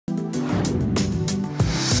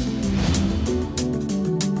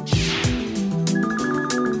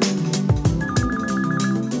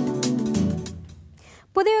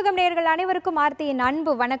நேயர்கள் அனைவருக்கும் ஆர்த்தியின்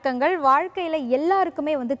அன்பு வணக்கங்கள். வாழ்க்கையில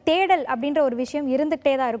எல்லாருக்குமே தேடல் அப்படின்ற ஒரு விஷயம்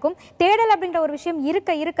இருந்துகிட்டே தான் இருக்கும். தேடல் அப்படின்ற ஒரு விஷயம்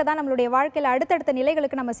இருக்க தான் நம்மளுடைய வாழ்க்கையில அடுத்தடுத்த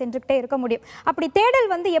நிலைகளுக்கு நம்ம சென்றுக்கிட்டே இருக்க முடியும். அப்படி தேடல்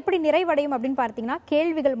எப்படி நிறைவடையும் அப்படின்னு பார்த்தீங்கன்னா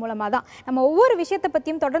கேள்விகள் மூலமா தான். நம்ம ஒவ்வொரு விஷயத்தை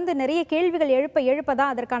பற்றியும் தொடர்ந்து நிறைய கேள்விகள் எழுப்ப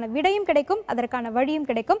தான் அதற்கான விடையும் கிடைக்கும், அதற்கான வழியும்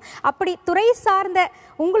கிடைக்கும். அப்படி துறை சார்ந்த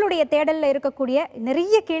உங்களுடைய தேடல்ல இருக்கக்கூடிய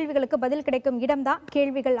நிறைய கேள்விகளுக்கு பதில் கிடைக்கும் இடம் தான்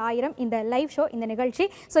கேள்விகள் ஆயிரம் இந்த லைவ் ஷோ, இந்த நிகழ்ச்சி.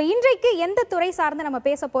 ஸோ இன்றைக்கு எந்த துறை சார்ந்து நம்ம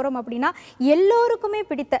பேச போறோம் அப்படின்னா, எல்லோருக்குமே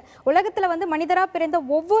பிடித்த, உலகத்துல மனிதரா பிறந்த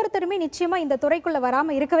ஒவ்வொருத்தருமே நிச்சயமா இந்த துறைக்குள்ள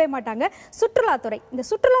வராம இருக்கவே மாட்டாங்க, சுற்றுலாத்துறை. இந்த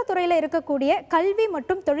சுற்றுலாத்துறையில இருக்கக்கூடிய கல்வி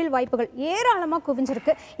மற்றும் தொழில் வாய்ப்புகள் ஏராளமா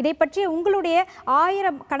குவிஞ்சிருக்கு. இதை பற்றிய உங்களுடைய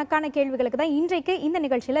 1000 கணக்கான கேள்விகளுக்கு தான் இன்றைக்கு இந்த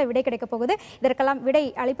நிகழ்ச்சியில விடை கிடைக்க போகுது. இதற்கெல்லாம் விடை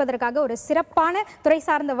அளிப்பதற்காக ஒரு சிறப்பான துறை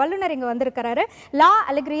சார்ந்த வல்லுநர் இங்க வந்திருக்கிறாரு. லா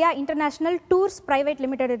அலெக்ரியா இன்டர்நேஷனல் டூர்ஸ் பிரைவேட்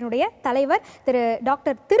லிமிடெடினுடைய தலைவர் திரு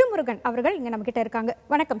டாக்டர் திருமுருகன் அவர்கள் இங்க நம்ம கிட்ட இருக்காங்க.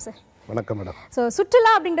 வணக்கம் சார். வணக்கம் மேடம். ஸோ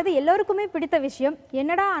சுற்றுலா அப்படின்றது எல்லோருக்குமே பிடித்த விஷயம்.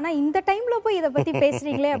 என்னடா ஆனால் இந்த டைம்ல போய் இதை பற்றி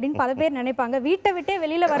பேசுறீங்களே அப்படின்னு பல பேர் நினைப்பாங்க. வீட்டை விட்டே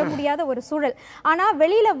வெளியில வர முடியாத ஒரு சூழல். ஆனால்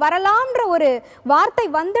வெளியில வரலாம்ன்ற ஒரு வார்த்தை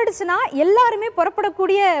வந்துடுச்சுன்னா எல்லாருமே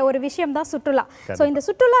புறப்படக்கூடிய ஒரு விஷயம் தான் சுற்றுலா. ஸோ இந்த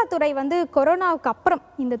சுற்றுலாத்துறை கொரோனாவுக்கு அப்புறம்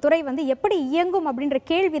இந்த துறை எப்படி இயங்கும் அப்படின்ற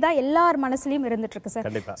கேள்வி தான் எல்லார் மனசுலையும் இருந்துட்டு இருக்கு சார்.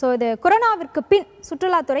 ஸோ இது கொரோனாவிற்கு பின்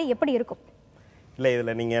சுற்றுலாத்துறை எப்படி இருக்கும்? இல்லை,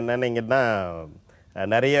 இதில் நீங்கள் என்னன்னீங்கன்னா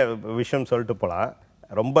நிறைய விஷயம் சொல்லிட்டு போகலாம்.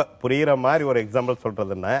 ரொம்ப புரியுற மாதிரி ஒரு எக்ஸாம்பிள்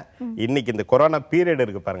சொல்றதுன்னா, இன்னைக்கு இந்த கொரோனா பீரியட்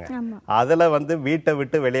இருக்கு பாருங்க, அதுல வீட்டை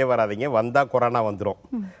விட்டு வெளியே வராதீங்க, வந்தா கொரோனா வந்துடும்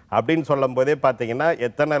அப்படின்னு சொல்லும் போதே பாத்தீங்கன்னா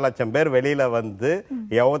எத்தனை லட்சம் பேர் வெளியில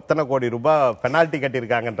எத்தனை கோடி ரூபாய் பெனால்டி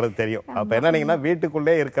கட்டியிருக்காங்கன்றது தெரியும். அப்ப என்னன்னா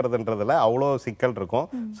வீட்டுக்குள்ளே இருக்கிறதுன்றதுல அவ்வளோ சிக்கல் இருக்கும்.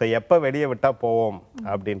 ஸோ எப்போ வெளியே விட்டா போவோம்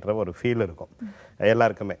அப்படின்ற ஒரு ஃபீல் இருக்கும்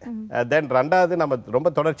எல்லாருக்குமே. தென் ரெண்டாவது, நம்ம ரொம்ப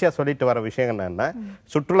தொடர்ச்சியாக சொல்லிட்டு வர விஷயம் என்னன்னா,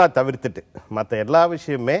 சுற்றுலா தவிர்த்துட்டு மற்ற எல்லா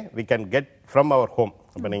விஷயமே we can get from our home.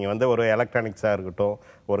 இப்போ நீங்கள் ஒரு எலக்ட்ரானிக்ஸாக இருக்கட்டும்,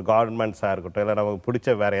 ஒரு கார்மெண்ட்ஸாக இருக்கட்டும், இல்லை நமக்கு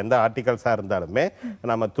பிடிச்ச வேறு எந்த ஆர்டிகல்ஸாக இருந்தாலுமே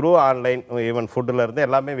நம்ம த்ரூ ஆன்லைன், ஈவன் ஃபுட்டில் இருந்து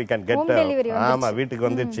எல்லாமே வி கேன் கெட். ஆமாம், வீட்டுக்கு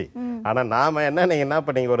வந்துடுச்சு. ஆனால் நாம் என்னன்னா,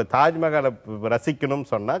 இப்போ நீங்கள் ஒரு தாஜ்மஹாலை ரசிக்கணும்னு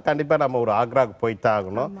சொன்னால் கண்டிப்பாக நம்ம ஒரு ஆக்ராவுக்கு போய்த்தான்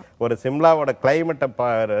ஆகணும். ஒரு சிம்லாவோட கிளைமேட்டை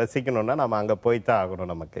ரசிக்கணும்னா நம்ம அங்கே போய்த்தான்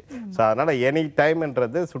ஆகணும் நமக்கு. ஸோ அதனால் எனி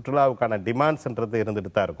டைம்ன்றது சுற்றுலாவுக்கான டிமாண்ட்ஸ்ன்றது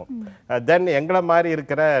இருந்துட்டு தான் இருக்கும். தென் எங்களை மாதிரி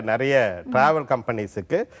இருக்கிற நிறைய ட்ராவல்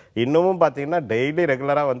கம்பெனிஸுக்கு இன்னமும் பார்த்தீங்கன்னா டெய்லி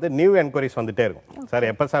ரெகுலராக நியூ என்கொயரிஸ் வந்துட்டே இருக்கும். சார்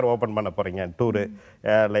எப்போ சார் ஓப்பன் பண்ண போகிறீங்க டூரு,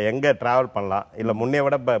 இல்லை எங்கே ட்ராவல் பண்ணலாம், இல்லை முன்னே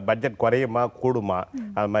விட பட்ஜெட் குறையுமா கூடுமா,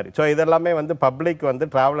 அது மாதிரி. ஸோ இதெல்லாமே பப்ளிக்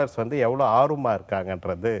ட்ராவலர்ஸ் எவ்வளோ ஆர்வமாக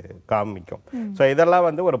இருக்காங்கன்றது காமிக்கும். ஸோ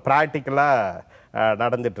இதெல்லாம் ஒரு ப்ராக்டிக்கலாக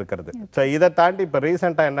நடந்துட்டு இருக்கிறது. ஸோ இதை தாண்டி இப்போ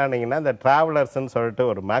ரீசெண்டாக என்னன்னீங்கன்னா, இந்த டிராவலர்ஸ்ன்னு சொல்லிட்டு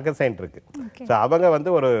ஒரு மேகசைன் இருக்கு. ஸோ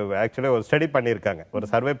அவங்க ஒரு ஆக்சுவலி ஒரு ஸ்டடி பண்ணியிருக்காங்க. ஒரு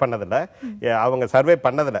சர்வே பண்ணதில், அவங்க சர்வே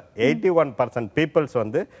பண்ணதில் 81% peoples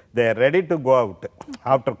they ready to go out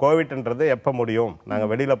after கோவிட்ன்றது எப்போ முடியும்,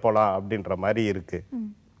 நாங்கள் வெளியில் போகலாம் அப்படின்ற மாதிரி இருக்கு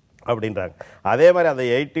அப்படின்றாங்க. அதே மாதிரி அந்த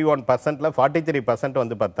 81%ல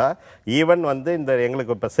 43% பார்த்தா ஈவன் இந்த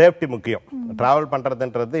எங்களுக்கு இப்போ சேஃப்டி முக்கியம், டிராவல்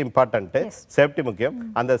பண்ணுறதுன்றது இம்பார்ட்டன்ட்டு, சேஃப்டி முக்கியம்.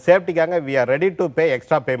 அந்த சேஃப்டிக்காக we are ready to pay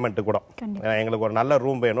extra payment கூட. எங்களுக்கு ஒரு நல்ல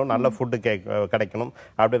ரூம் வேணும், நல்ல ஃபுட்டு கிடைக்கணும்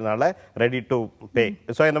அப்படின்றனால ரெடி டு பே.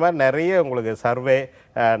 ஸோ இந்த மாதிரி நிறைய உங்களுக்கு சர்வே,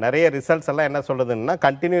 நிறைய ரிசல்ட்ஸ் எல்லாம் என்ன சொல்லுதுன்னா,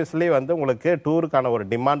 கண்டினியூஸ்லி உங்களுக்கு டூருக்கான ஒரு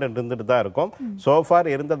டிமாண்ட் இருந்துட்டு தான் இருக்கும்.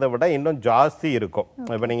 சோஃபார் இருந்ததை விட இன்னும் ஜாஸ்தி இருக்கும்.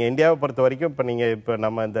 இப்போ நீங்கள் இந்தியாவை பொறுத்த வரைக்கும் இப்போ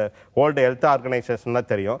நம்ம இந்த வேர்ல்டு ஹெல்த் ஆர்கனைசேஷன்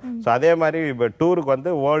தெரியும். ஸோ அதே மாதிரி இப்போ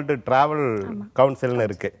டூருக்கு வேர்ல்டு டிராவல் கவுன்சில்னு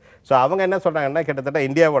இருக்கு. ஸோ அவங்க என்ன சொல்றாங்கன்னா, கிட்டத்தட்ட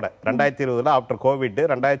இந்தியாவோட 2020 ஆஃப்டர் கோவிட்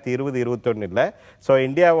 2020-21 ஸோ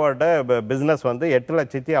இந்தியாவோட பிஸ்னஸ்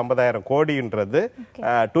 8,50,000 கோடின்றது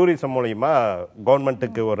டூரிசம் மூலியமா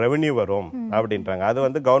கவர்மெண்ட்டுக்கு ஒரு ரெவென்யூ வரும் அப்படின்றாங்க.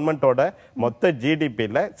 அது கவர்மெண்டோட மொத்த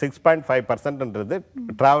ஜிடிபியில் 6.5%ன்றது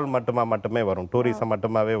டிராவல் மட்டுமே வரும், டூரிசம்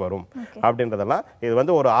மட்டுமாவே வரும் அப்படின்றதெல்லாம்.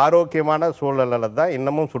 இது ஒரு ஆரோக்கியமான சூழலில் தான்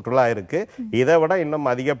இன்னமும் சுற்றுலா இருக்கு. இதை விட இன்னும்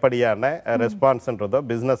அதிகப்படியான ரெஸ்பான்ஸ்ன்றதோ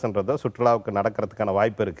பிஸ்னஸ்ன்றதோ சுற்றுலாவுக்கு நடக்கிறதுக்கான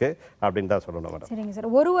வாய்ப்பு இருக்கு அப்படின்னு தான் சொல்லணும் மேடம். சரிங்க சார்.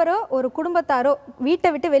 ஒருவரோ ஒரு குடும்பத்தாரோ வீட்டை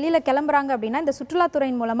விட்டு வெளியில கிளம்புறாங்க அப்படின்னா, இந்த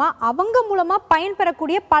சுற்றுலாத்துறையின் மூலமா அவங்க மூலமா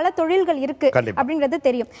பயன்பெறக்கூடிய பல தொழில்கள் இருக்கு அப்படிங்கிறது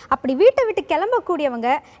தெரியும். அப்படி வீட்டை விட்டு கிளம்பக்கூடியவங்க,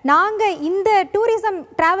 நாங்க இந்த டூரிசம்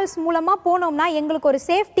டிராவல்ஸ் மூலமா போனோம்னா எங்களுக்கு ஒரு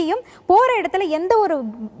சேஃப்டியும், போற இடத்துல எந்த ஒரு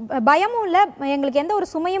பயமும் இல்லை, எங்களுக்கு எந்த ஒரு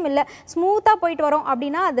சுமையும் இல்லை, ஸ்மூத்தா போயிட்டு வரோம்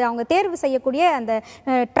அப்படின்னா அது அவங்க தேர்வு செய்யக்கூடிய அந்த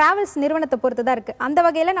டிராவல்ஸ் நிறுவனத்தை பொறுத்து தான் இருக்கு. அந்த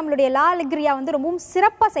வகையில நம்மளுடைய லா அலெக்ரியா ரொம்பவும்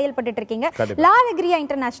சிறப்பா செயல்பட்டு இருக்கீங்க. லா அலெக்ரியா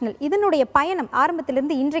இன்டர்நேஷனல் இதனுடைய பயணம்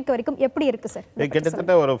ஆரம்பத்திலிருந்து இன்றைக்கு வரைக்கும் எப்படி இருக்கு சார்?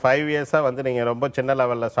 கிட்டத்தட்ட ஒரு 5 இயர்ஸா நீங்க ரொம்ப சின்ன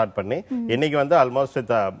லெவல்ல ஸ்டார்ட் பண்ணி இன்னைக்கு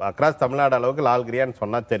ஆல்மோஸ்ட் அக்ராஸ் தமிழ்நாடு அளவுக்கு லா அலெக்ரியான்னு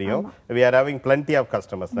சொன்னா தெரியும். we are having plenty of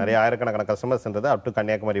customers. நிறைய ஆயிரக்கணக்கான கஸ்டமர்ஸ்ன்றது அப் டு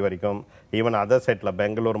கன்னியாகுமரி வரைக்கும், ஈவன் அதர் ஸ்டேட்ல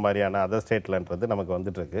பெங்களூர் மாதிரியான அதர் ஸ்டேட்லன்றது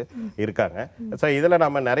நமக்கு இருக்காங்க. ஸோ இதுல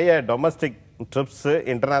நம்ம நிறைய டொமஸ்டிக் ட்ரிப்ஸ்,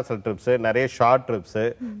 இன்டர்நேஷனல் ட்ரிப்ஸ், நிறைய ஷார்ட் ட்ரிப்ஸ்,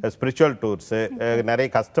 ஸ்பிரிச்சுவல் டூர்ஸ், நிறைய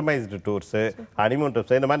கஸ்டமைஸ்டு டூர்ஸ், ஹனிமூன்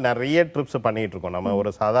ட்ரிப்ஸ், இந்த மாதிரி நிறைய ட்ரிப்ஸ் பண்ணிட்டு இருக்கோம். நம்ம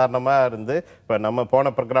ஒரு சாதாரணமா இருந்து இப்போ நம்ம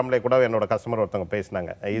போன ப்ரோக்ராம்லேயே கூட என்னோட கஸ்டமர் ஒருத்தவங்க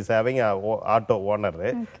பேசினாங்க. Is having auto owner.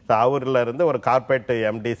 அவர்ல இருந்து ஒரு கார்பரேட்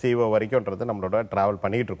எம்டி சிஓ வரைக்கும்ன்றது நம்மளோட டிராவல்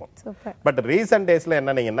பண்ணிட்டு இருக்கோம். பட் ரீசெண்ட் டேஸ்ல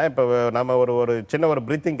என்னன்னீங்கன்னா இப்போ நம்ம ஒரு சின்ன ஒரு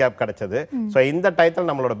பிரீத்திங் கேப் கிடைச்சது. ஸோ இந்த டைத்தில்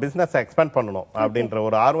நம்மளோட பிசினஸ் எக்ஸ்பேண்ட் பண்ணணும் அப்படின்ற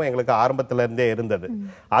ஒரு ஆர்வம் எங்களுக்கு ஆரம்பத்துல இருந்தே இருந்தது.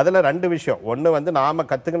 அதுல ரெண்டு விஷயம். ஒன்னு வந்து நாம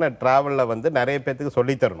கத்துக்கின டிராவல்ல வந்து நிறைய பேருக்கு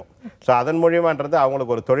சொல்லி தரணும். ஸோ அதன் மூலியமான்றது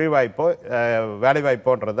அவங்களுக்கு ஒரு தொழில் வாய்ப்போ வேலை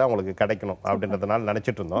வாய்ப்போன்றது அவங்களுக்கு கிடைக்கணும் அப்படின்றதுனால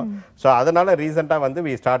நினைச்சிட்டு இருந்தோம். ஸோ அதனால ரீசெண்டா வந்து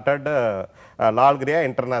வி ஸ்டார்டட் லால்கிரியா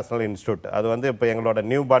இன்டர்நேஷனல் இன்ஸ்டியூட். அது வந்து இப்போ எங்களோட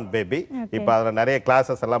நியூ பார்ன் பேபி. இப்போ அதில் நிறைய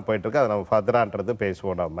கிளாஸஸ் எல்லாம் போயிட்டு இருக்கு. அதை நம்ம ஃபர்தரான்றது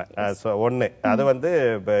பேசுவோம் நம்ம. ஸோ ஒன்று அது வந்து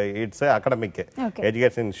இட்ஸ் அகடமிக்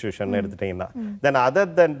எஜுகேஷன் இன்ஸ்டிடியூஷன் எடுத்துட்டீங்கன்னா. தென்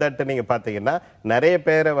அதர் தென் தட் நீங்க பார்த்தீங்கன்னா நிறைய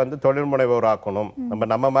பேரை வந்து தொழில் முனைவோர் ஆக்கணும்,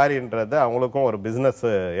 நம்ம மாதிரின்றது அவங்களுக்கும் ஒரு பிசினஸ்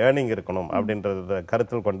ஏர்னிங் இருக்கணும் அப்படின்றத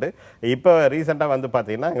கருத்தில் கொண்டு இப்போ ரீசெண்டாக வந்து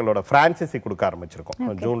பார்த்தீங்கன்னா எங்களோட பிரான்சைசி கொடுக்க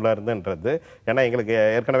ஆரம்பிச்சிருக்கோம் ஜூன்ல இருந்துன்றது. ஏன்னா எங்களுக்கு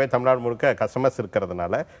ஏற்கனவே தமிழ்நாடு முழுக்க கஸ்டமர்ஸ்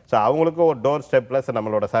இருக்கிறதுனால ஸோ அவங்களுக்கும் ஒரு டோர் ஸ்டெப்ல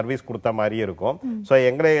நம்மளோட சர்வீஸ் கொடுத்த மாதிரி இருக்கும். ஸோ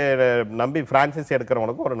எங்களை நம்பி பிரான்சைசி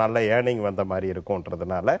எடுக்கிறவங்களுக்கும் ஒரு நல்ல ஏர்னிங் வந்த மாதிரி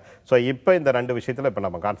இருக்கும்ன்றதுனால ஸோ இப்போ இந்த ரெண்டு விஷயத்தில் இப்போ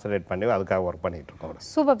நம்ம கான்சன்ட்ரேட் பண்ணி அதுக்காக ஒர்க் பண்ணிட்டு இருக்கோம்.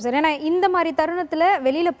 Super sir. ஏன்னா இந்த மாதிரி தருணத்தில்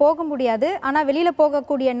வெளியில போக முடியாது, ஆனால் வெளியில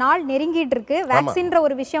போகக்கூடிய நாள் நெருங்கிட்டு இருக்கு. வேக்சின்ற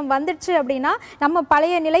ஒரு விஷயம் வந்துடுச்சு அப்படின்னா நம்ம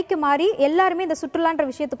பழைய நிலைக்கு மாறி எல்லாருமே இந்த சுற்றுலான்ற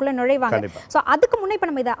விஷயத்துக்குள்ள நுழைவாங்க. ஸோ அதுக்கு முன்னே இப்போ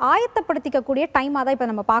நம்ம இதை ஆயத்தப்படுத்திக்கக்கூடிய டைமாக தான் இப்போ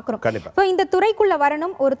நம்ம பார்க்குறோம். ஸோ இந்த துறைக்குள்ள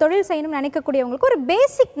வரணும், ஒரு தொழில் செய்யணும்னு நினைக்கக்கூடியவங்களுக்கு ஒரு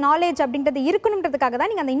பேசிக் நாலேஜ் அப்படின்றது இருக்கணும்ன்றதுக்காக தான்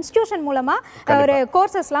நீங்க அந்த இன்ஸ்டிடியூஷன் மூலமா ஒரு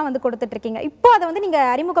கோர்சஸ்லாம் வந்து கொடுத்துட்டு இருக்கீங்க. இப்போ அதை வந்து நீங்க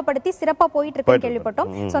அறிமுகப்படுத்தி சிறப்பா போயிட்டு இருக்குன்னு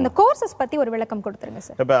கேள்விப்பட்டோம். ஸோ அந்த கோர்சஸ் பத்தி ஒரு விளக்கம் கொடுத்துருங்க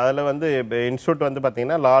சார். இப்போ அதில் வந்து இன்ஸ்டியூட் வந்து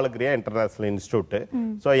பார்த்தீங்கன்னா லால்கிரியா இன்டர்நேஷனல் இன்ஸ்டியூட்.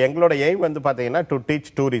 ஸோ எங்களோட எய்ம் வந்து பார்த்தீங்கன்னா டு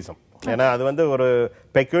டீச் டூரிசம். ஏன்னா அது வந்து ஒரு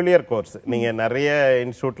பெக்யூலியர் கோர்ஸ். நீங்க நிறைய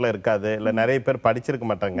இன்ஸ்டியூட்ல இருக்காது, இல்ல நிறைய பேர் படிச்சிருக்க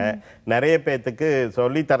மாட்டாங்க, நிறைய பேத்துக்கு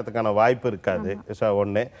சொல்லி தரத்துக்கான வாய்ப்பு இருக்காது. ஸோ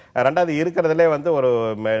ஒன்று. ரெண்டாவது இருக்கிறதுலே வந்து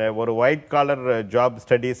ஒரு ஒயிட் காலர் ஜாப்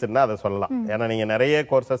ஸ்டடீஸ்ன்னா அதை சொல்லலாம். ஏன்னா நீங்க நிறைய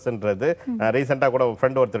கோர்சஸ்ன்றது ரீசெண்டாக கூட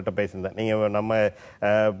ஃப்ரெண்ட் ஒருத்தர்கிட்ட பேசியிருந்தேன். நீங்க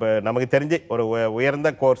நமக்கு தெரிஞ்சு ஒரு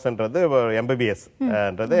உயர்ந்த கோர்ஸ்ன்றது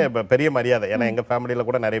எம்பிபிஎஸ்ன்றது பெரிய மரியாதை. ஏன்னா எங்க ஃபேமிலியில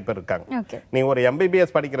கூட நிறைய பேர் இருக்காங்க. நீங்க ஒரு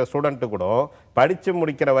எம்பிபிஎஸ் படிக்கிற ஸ்டூடெண்ட் கூட படிச்சு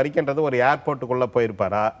முடிக்கிற வரைக்கும் ஒரு ஏர்போர்ட்டுக்குள்ள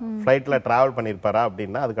போயிருப்பாரா, ஃபிளைட்ல டிராவல் பண்ணிருப்பாரா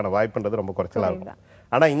அப்படின்னா அதுக்கான வாய்ப்புன்றது ரொம்ப குறைச்சலா இருக்கும்.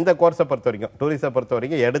 ஆனா இந்த கோர்ஸை பொறுத்த வரைக்கும், டூரிஸ்டை பொறுத்த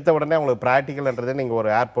வரைக்கும் எடுத்த உடனே உங்களுக்கு ப்ராக்டிக்கல்ன்றது நீங்க ஒரு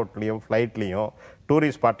ஏர்போர்ட்லயும் ஃபிளைட்லயும்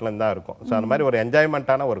டூரிஸ்ட் ஸ்பாட்ல தான் இருக்கும். ஸோ அந்த மாதிரி ஒரு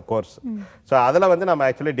என்ஜாய்மெண்ட்டான ஒரு கோர்ஸ். ஸோ அதில் வந்து நம்ம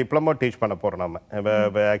ஆக்சுவலி டிப்ளமோ டீச் பண்ண போகிறோம்.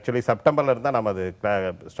 நம்ம ஆக்சுவலி செப்டம்பர்ல இருந்தால் நம்ம அது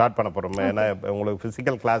ஸ்டார்ட் பண்ண போகிறோம். ஏன்னா உங்களுக்கு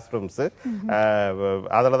ஃபிசிக்கல் கிளாஸ் ரூம்ஸு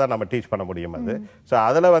அதில் தான் நம்ம டீச் பண்ண முடியும் அது. ஸோ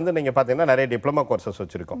அதில் வந்து நீங்கள் பார்த்தீங்கன்னா நிறைய டிப்ளமோ கோர்சஸ்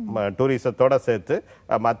வச்சுருக்கோம். டூரிசத்தோட சேர்த்து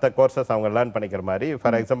மற்ற கோர்சஸ் அவங்க லேர்ன் பண்ணிக்கிற மாதிரி.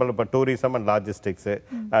 ஃபார் எக்ஸாம்பிள் இப்போ tourism and logistics,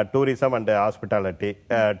 tourism and hospitality,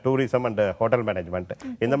 tourism and hotel management,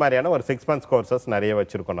 இந்த மாதிரியான ஒரு 6 months கோர்சஸ் நிறைய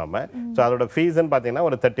வச்சிருக்கோம் நம்ம. ஸோ அதோட ஃபீஸ்ன்னு பார்த்தீங்கன்னா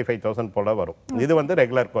ஒரு 35,000 போல வரும். இது வந்து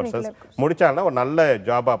ரெகுலர் கோர்சஸ். முடிச்சாலும் ஒரு நல்ல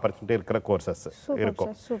ஜாப் ஆப்பர்ச்சுனிட்டி இருக்கிற கோர்சஸ்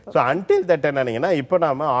இருக்கும். ஸோ அன்டில் தட் என்னன்னா இப்போ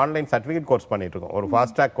நாம ஆன்லைன் சர்டிஃபிகேட் கோர்ஸ் பண்ணிட்டு இருக்கோம். ஒரு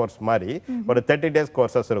ஃபாஸ்ட் ட்ராக் கோர்ஸ் மாதிரி ஒரு 30 days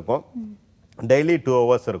கோர்சஸ் இருக்கும். டெய்லி 2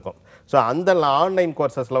 hours இருக்கும். ஸோ அந்த ஆன்லைன்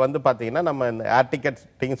கோர்சஸில் வந்து பார்த்தீங்கன்னா நம்ம ஏர்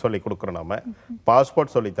டிக்கெட்டிங் சொல்லி கொடுக்குறோம். நம்ம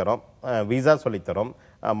பாஸ்போர்ட் சொல்லித்தரோம், விசா சொல்லித்தரோம்,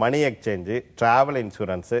 மணி எக்ஸ்சேஞ்சு, ட்ராவல்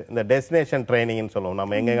இன்சூரன்ஸு, இந்த டெஸ்டினேஷன் ட்ரைனிங்னு சொல்லுவோம்.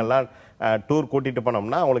 நம்ம எங்கெங்கெல்லாம் டூர் கூட்டிகிட்டு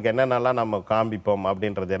போனோம்னா அவங்களுக்கு என்னென்னலாம் நம்ம காண்பிப்போம்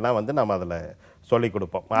அப்படின்றதெல்லாம் வந்து நம்ம அதில் சொல்லிக்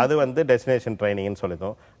கொடுப்போம். அது வந்து டெஸ்டினேஷன் ட்ரைனிங்னு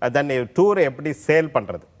சொல்லிடுவோம். தென் டூரை எப்படி சேல்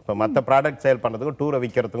பண்ணுறது, இப்போ மற்ற ப்ராடக்ட் சேல் பண்ணுறதுக்கும் டூரை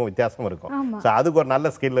விற்கிறதுக்கும் வித்தியாசம் இருக்கும். ஸோ அதுக்கு ஒரு நல்ல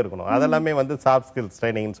ஸ்கில் இருக்கணும். அதெல்லாமே வந்து சாஃப்ட் ஸ்கில்ஸ்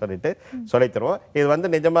ட்ரைனிங்னு சொல்லிட்டு சொல்லித் தருவோம். இது வந்து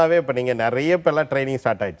நிஜமாவே இப்போ நீங்கள் நிறைய இப்போல்லாம் ட்ரைனிங்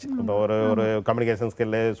ஸ்டார்ட் ஆயிடுச்சு. இப்போ ஒரு communication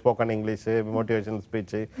skill, spoken English, motivation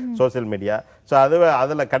speech, social media. So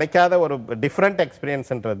அதில் கிடைக்காத ஒரு டிஃப்ரெண்ட்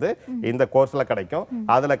எக்ஸ்பீரியன்ஸ்ன்றது இந்த கோர்ஸில் கிடைக்கும்.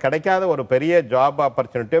 அதில் கிடைக்காத ஒரு பெரிய ஜாப்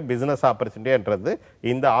ஆப்பர்ச்சுனிட்டியோ பிசினஸ் ஆப்பர்ச்சுனிட்டியோன்றது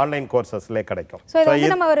இந்த ஆன்லைன் கோர்சஸ்லேயே கிடைக்கும்.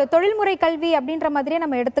 நம்ம ஒரு தொழில்முறை கல்வி அப்படின்ற மாதிரியே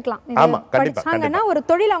நம்ம எடுத்துக்கலாம். ஆமா, கண்டிப்பா ஒரு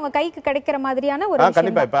தொழில் அவங்க கைக்கு கிடைக்கிற மாதிரியான ஒரு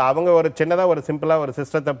கண்டிப்பா. இப்ப அவங்க ஒரு சின்னதா ஒரு சிம்பிளா ஒரு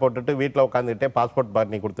சிஸ்டத்தை போட்டுட்டு வீட்டுல உட்காந்துட்டே பாஸ்போர்ட்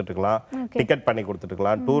பண்ணி கொடுத்துட்டு இருக்கலாம், டிக்கெட் பண்ணி கொடுத்துட்டு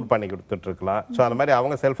இருக்கலாம், டூர் பண்ணி கொடுத்துட்டு இருக்கலாம். ஸோ அந்த மாதிரி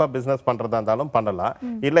அவங்க செல்ஃபா பிசினஸ் பண்றதா இருந்தாலும் பண்ணலாம்.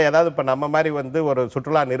 இல்ல ஏதாவது இப்ப நம்ம மாதிரி வந்து ஒரு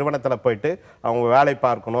சுற்றுலா நிறுவனத்துல போயிட்டு அவங்க வேலை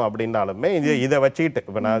பார்க்கணும் அப்படின்னாலுமே இதை வச்சுக்கிட்டு,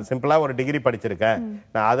 இப்ப நான் சிம்பிளா ஒரு டிகிரி படிச்சிருக்கேன்,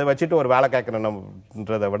 நான் அதை வச்சுட்டு ஒரு வேலை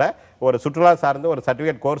கேட்கணும்ன்றதை விட ஒரு சுற்றுலா சார்ந்து ஒரு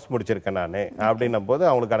சர்டிபிகேட் கோர்ஸ் முடிச்சிருக்கேன் நான் அப்படின்னும் போது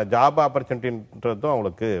அவங்களுக்கான ஜாப் ஆப்பர்ச்சுனிட்டின்றதும்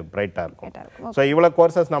அவங்களுக்கு பிரைட்டா இருக்கும். ஸோ இவ்வளவு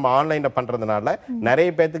கோர்சஸ் கோர்சஸ் நம்ம ஆன்லைனில் பண்ணுறதுனால நிறைய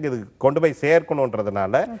பேர்த்துக்கு இது கொண்டு போய்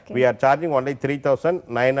சேர்க்கணுன்றதுனால we are charging only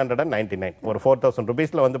 3,999 ஒரு 4,000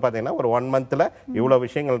 rupeesல வந்து பார்த்தீங்கன்னா ஒரு 1 monthல இவ்வளோ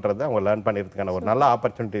விஷயங்கள்ன்றது அவங்க லேர்ன் பண்ணிக்கிறதுக்கான ஒரு நல்ல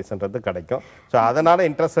ஆப்பர்ச்சுனிட்டிஸ்ன்றது கிடைக்கும். ஸோ அதனால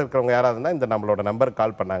இன்ட்ரெஸ்ட் இருக்கிறவங்க யாராவதுன்னா இந்த நம்மளோட நம்பர்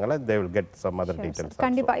கால் பண்ணாங்களா they will get some other details.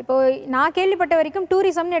 கண்டிப்பா. இப்போ நான் கேள்விப்பட்ட வரைக்கும்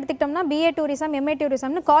டூரிசம்னு எடுத்துக்கிட்டோம்னா BA டூரிசம் MA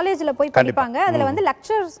டூரிசம்னு காலேஜ்ல போய் படிப்பாங்க. அதுல வந்து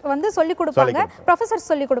லெக்சரர்ஸ் வந்து சொல்லி கொடுப்பாங்க, ப்ரொஃபசர்ஸ்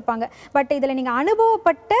சொல்லி கொடுப்பாங்க. பட் இதுல நீங்க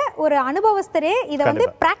அனுபவப்பட்ட ஒரு அனுபவஸ்தரே இதை வந்து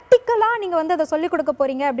பிராக்டிக்கலா நீங்க வந்து அதை சொல்லி கொடுக்க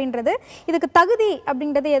போறீங்க அப்படின்றது இதுக்கு தகுதி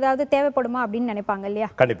அப்படின்றது ஏதாவது தேவைப்படுமா அப்படின்னு நினைப்பாங்க இல்லையா?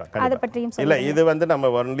 கண்டிப்பா. அதை பற்றியும் இல்ல இது வந்து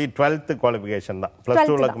நம்ம ஒன்லி 12th குவாலிஃபிகேஷன் தான்.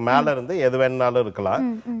 +2க்கு மேல இருந்து எது வேணாலும் இருக்கலாம்.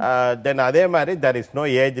 தென் அதே மாதிரி there is no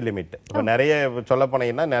age limit. இப்போ நிறைய சொல்ல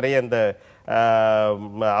போனீங்கன்னா நிறைய இந்த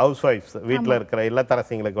ஹவுஸ் ஒய்ஃப்ஸ் வீட்டில் இருக்கிற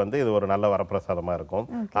இல்லத்தரசிங்களுக்கு வந்து இது ஒரு நல்ல வரப்பிரசாதமாக இருக்கும்.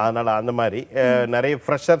 அதனால அந்த மாதிரி நிறைய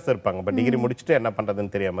ஃப்ரெஷர்ஸ் இருப்பாங்க, இப்போ டிகிரி முடிச்சுட்டு என்ன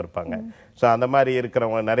பண்ணுறதுன்னு தெரியாமல் இருப்பாங்க. ஸோ அந்த மாதிரி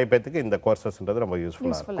இருக்கிறவங்க நிறைய பேருக்கு இந்த கோர்சஸ்ன்றது ரொம்ப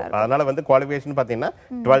யூஸ்ஃபுல்லாக இருக்கும். அதனால வந்து குவாலிஃபிகேஷன் பார்த்தீங்கன்னா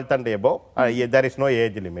 12th and above, there is no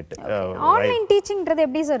age limit. Online டீச்சிங்ன்றது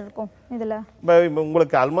எப்படி சார் இருக்கும் இதில்?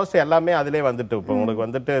 உங்களுக்கு ஆல்மோஸ்ட் எல்லாமே அதிலே வந்துட்டு இப்போ உங்களுக்கு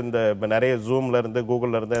வந்துட்டு இந்த நிறைய ஜூம்ல இருந்து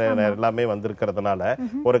கூகுள்ல இருந்து எல்லாமே வந்திருக்கிறதுனால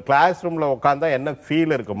ஒரு கிளாஸ் ரூம்ல உட்காந்தா என்ன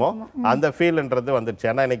ஃபீல் இருக்குமோ அந்த ஃபீல்ன்றது வந்துருச்சு.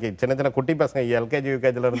 ஏன்னா இன்னைக்கு சின்ன சின்ன குட்டி பசங்க LKG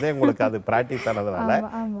UKGல இருந்தே உங்களுக்கு அது பிராக்டிஸ் ஆனதுனால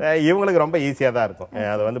இவங்களுக்கு ரொம்ப ஈஸியா தான் இருக்கும்.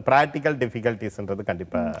 அது வந்து பிராக்டிக்கல் டிஃபிகல்டிஸ்ன்றது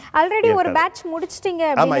கண்டிப்பா. ஆல்ரெடி ஒரு பேட்ச் முடிச்சிட்டீங்க?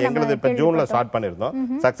 ஆமா, எங்களுக்கு இப்ப ஜூன்ல ஸ்டார்ட் பண்ணிருந்தோம்.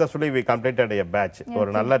 Successfully we completed a batch.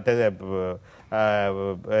 ஒரு நல்ல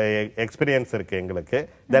எக்ஸ்பீரியன்ஸ் இருக்கு எங்களுக்கு.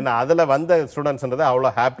 தென் அதுல வந்த ஸ்டூடெண்ட்ஸ்ன்றது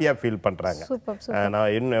அவ்வளோ ஹாப்பியா ஃபீல் பண்றாங்க.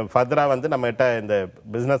 நான் இன்னும் ஃபர்தரா வந்து நம்ம கிட்ட இந்த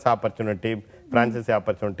பிசினஸ் ஆப்பர்ச்சுனிட்டி, பிரான்சைசி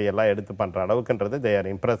ஆப்பர்ச்சுனிட்டி எல்லாம் எடுத்து பண்ற அளவுக்குன்றது they are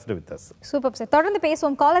impressed with us. Super sir. தொடர்ந்து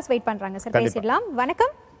பேசுவோம். காலர்ஸ் வெயிட் பண்றாங்க சார், பேசிடலாம்.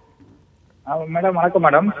 வணக்கம் மேடம். வணக்கம்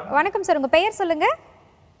மேடம். வணக்கம் சார், உங்க பெயர் சொல்லுங்க.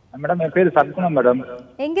 மேடம் என் பேர் சத்குணம் மேடம்.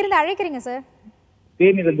 எங்க இருந்து அழைக்கிறீங்க சார்?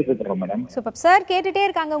 தேனியில இருந்து பேசுறோம் மேடம். சூப்பர் சார், கேட்டுட்டே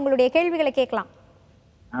இருக்காங்க, உங்களுடைய கேள்விகளை கேட்கலாம்.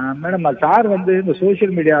 மேடம் சார் வந்து இந்த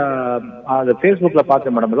சோசியல் மீடியா அது Facebookல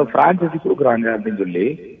பார்த்தேன் மேடம், ஏதோ பிரான்சைசி கொடுக்குறாங்க அப்படின்னு சொல்லி.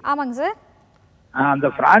 ஆமாங்க சார். அந்த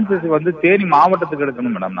பிரான்சைசி வந்து தேனி மாவட்டத்துக்கு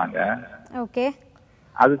எடுக்கணும் மேடம் நாங்க. ஓகே.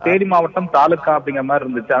 அது தேனி மாவட்டம் தாலுக்கா அப்படிங்கிற மாதிரி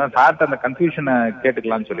இருந்துச்சு. அதான் சார்ட்ட அந்த கன்ஃபியூஷனை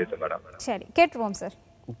கேட்டுக்கலாம்னு சொல்லிட்டு மேடம். சரி, கேட்டுருவோம் சார்.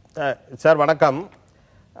 சார் வணக்கம்.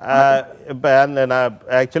 இப்போ நான்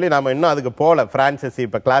ஆக்சுவலி நம்ம இன்னும் அதுக்கு போகல. ஃப்ரான்சைசி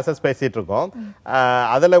இப்போ கிளாஸஸ் பேசிகிட்டு இருக்கோம்.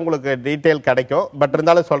 அதில் உங்களுக்கு டீட்டெயில் கிடைக்கும். பட்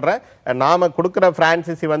இருந்தாலும் சொல்கிறேன், நாம் கொடுக்குற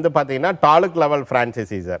ஃப்ரான்சைசி வந்து பார்த்தீங்கன்னா டாலுக் லெவல்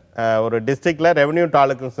ஃப்ரான்சைசி சார். ஒரு டிஸ்ட்ரிக்டில் ரெவன்யூ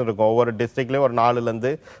டாலுக்ஸ் இருக்கும். ஒவ்வொரு டிஸ்ட்ரிக்ட்லேயும் ஒரு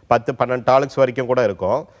 4லேருந்து 10-12 டாலுக்ஸ் வரைக்கும் கூட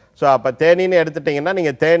இருக்கும். ஸோ அப்போ தேனின்னு எடுத்துட்டிங்கன்னா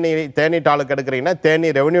நீங்கள் தேனி டாலுக்கு எடுக்கிறீங்கன்னா தேனி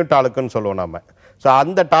ரெவன்யூ டாலுக்குன்னு சொல்லுவோம் நம்ம. ஸோ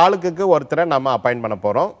அந்த டாலுக்கு ஒருத்தரை நம்ம அப்பாயிண்ட் பண்ண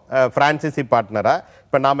போகிறோம் ஃப்ரான்சைசி பார்ட்னராக.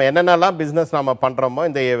 இப்போ நாம் என்னென்னலாம் பிஸ்னஸ் நம்ம பண்ணுறோமோ,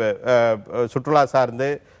 இந்த சுற்றுலா சார்ந்து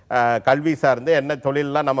கல்வி சார்ந்து என்ன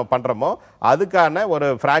தொழிலெலாம் நம்ம பண்ணுறோமோ அதுக்கான ஒரு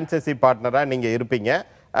ஃப்ரான்சைசி பார்ட்னராக நீங்கள் இருப்பீங்க.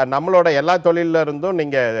 நம்மளோட எல்லா தொழிலில் இருந்தும்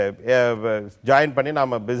நீங்கள் ஜாயின் பண்ணி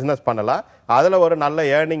நம்ம பிஸ்னஸ் பண்ணலாம். அதில் ஒரு நல்ல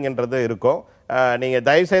ஏர்னிங்ன்றது இருக்கும். நீங்கள்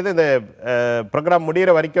தயவுசெய்து இந்த ப்ரோக்ராம்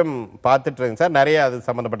முடிகிற வரைக்கும் பார்த்துட்டுருங்க சார். நிறைய அது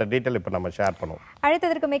சம்மந்தப்பட்ட டீட்டெயில் இப்போ நம்ம ஷேர் பண்ணுவோம்.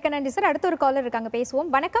 அழைத்ததற்கு மிக்க நன்றி சார். அடுத்த ஒரு காலர் இருக்காங்க,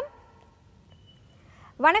 பேசுவோம். வணக்கம்.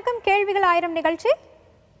 வணக்கம், கேள்விகள் ஆயிரம் நிகழ்ச்சி.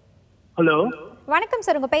 ஹலோ வணக்கம்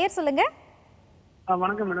சார், உங்க பெயர் சொல்லுங்க.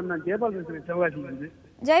 வணக்கம் மேடம், நான் ஜெயபால் பேசுறேன், சிவகாசியிலிருந்து.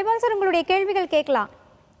 ஜெயபால் சார், உங்களுடைய கேள்விகள் கேட்கலாம்.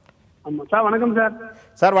 ஆமா சார், வணக்கம் சார்.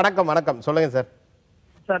 சார் வணக்கம். வணக்கம், சொல்லுங்க சார்.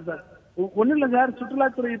 சார் ஒன்றும் இல்லை சார்,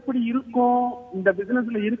 சுற்றுலாத்துறை எப்படி இருக்கும், இந்த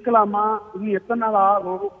பிசினஸ்ல இருக்கலாமா, இன்னும் எத்தனை நாள்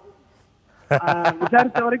ஆகும்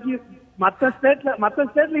விசாரிச்ச வரைக்கும் மற்ற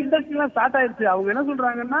ஸ்டேட்ல இண்டஸ்ட்ரி எல்லாம் ஸ்டார்ட் ஆயிடுச்சு. அவங்க என்ன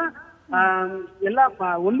சொல்றாங்கன்னா எல்லாம்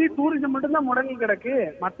ஒன்லி டூரிசம் மட்டும் தான் முடங்கி கிடக்கு,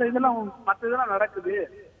 மற்ற இதெல்லாம் நடக்குது.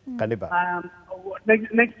 கண்டிப்பா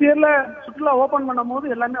நெக்ஸ்ட் இயர்ல சுற்றுலா ஓபன் பண்ணும்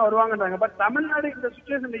போது எல்லாமே வருவாங்கன்றாங்க. பட் தமிழ்நாடு இந்த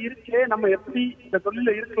சிச்சுவேஷன்ல இருக்கே, நம்ம எப்படி இந்த தொழில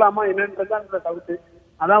இருக்கலாமா என்னன்றதுதான் டவுட்.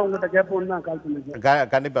 அதான் உங்ககிட்ட கேட்போம்னு தான் கால்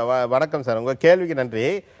பண்ணிருக்கேன். கண்டிப்பா. வணக்கம் சார், உங்க கேள்விக்கு நன்றி.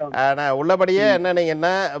 நான் உள்ளபடியே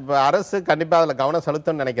என்னன்னீங்கன்னா அரசு கண்டிப்பா அதுல கவனம்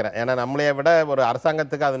செலுத்தும்னு நினைக்கிறேன். ஏன்னா நம்மளைய விட ஒரு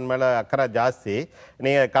அரசாங்கத்துக்கு அதன் மேல அக்கறை ஜாஸ்தி.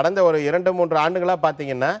 நீங்க கடந்த ஒரு 2-3 ஆண்டுகளா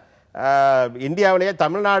பாத்தீங்கன்னா இந்தியாவிலேயே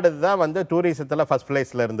தமிழ்நாடு தான் வந்து டூரிசத்தில் ஃபர்ஸ்ட்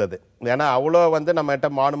பிளேஸில் இருந்தது. ஏன்னா அவ்வளோ வந்து நம்மகிட்ட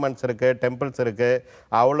மானுமெண்ட்ஸ் இருக்குது, டெம்பிள்ஸ் இருக்குது,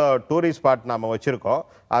 அவ்வளோ டூரிஸ்ட் ஸ்பாட் நம்ம வச்சுருக்கோம்.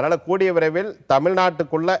 அதனால் கூடிய விரைவில்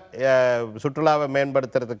தமிழ்நாட்டுக்குள்ளே சுற்றுலாவை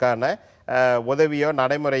மேம்படுத்துறதுக்கான உதவியோ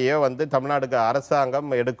நடைமுறையோ வந்து தமிழ்நாடுக்கு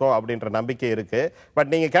அரசாங்கம் எடுக்கும் அப்படின்ற நம்பிக்கை இருக்குது.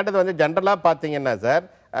 பட் நீங்கள் கேட்டது வந்து ஜென்ரலாக பார்த்தீங்கன்னா சார்,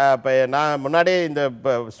 இப்போ நான் முன்னாடியே இந்த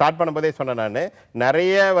ஸ்டார்ட் பண்ணும்போதே சொன்னேன், நான்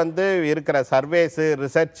நிறைய வந்து இருக்கிற சர்வேஸு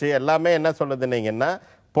ரிசர்ச் எல்லாமே என்ன சொல்லுதுன்னீங்கன்னா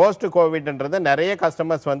போஸ்ட் கோவிட்ன்றது நிறைய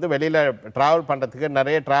கஸ்டமர்ஸ் வந்து வெளியில் ட்ராவல் பண்ணுறதுக்கு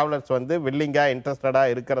நிறைய ட்ராவலர்ஸ் வந்து வில்லிங்காக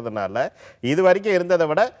இன்ட்ரெஸ்டடாக இருக்கிறதுனால இது வரைக்கும் இருந்ததை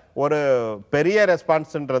விட ஒரு பெரிய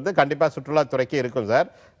ரெஸ்பான்ஸ்ன்றது கண்டிப்பாக சுற்றுலாத்துறைக்கு இருக்கும் சார்.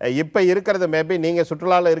 இப்போ இருக்கிறது மேபி நீங்கள்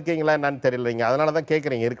சுற்றுலாவில் இருக்கீங்களா என்னன்னு தெரியலைங்க, அதனால தான்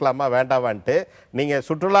கேட்குறீங்க இருக்கலாமா வேண்டாவான்ட்டு. நீங்கள்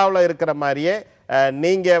சுற்றுலாவில் இருக்கிற மாதிரியே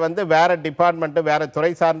நீங்கள் வந்து வேறு டிபார்ட்மெண்ட்டு வேறு துறை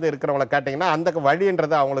சார்ந்து இருக்கிறவங்கள கேட்டிங்கன்னா அந்த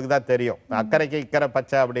வழின்றது அவங்களுக்கு தான் தெரியும். அக்கறைக்கு இக்கரை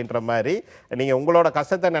பச்சை அப்படின்ற மாதிரி நீங்கள் உங்களோட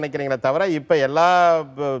கஷ்டத்தை நினைக்கிறீங்களே தவிர இப்போ எல்லா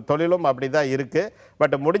தொழிலும் அப்படி தான் இருக்குது.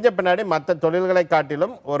 பட் முடிஞ்ச பின்னாடி மற்ற தொழில்களை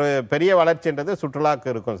காட்டிலும் ஒரு பெரிய வளர்ச்சின்றது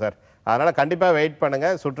சுற்றுலாவுக்கு இருக்கும் சார். அதனால் கண்டிப்பாக வெயிட்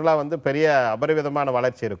பண்ணுங்கள், சுற்றுலா வந்து பெரிய அபரிவிதமான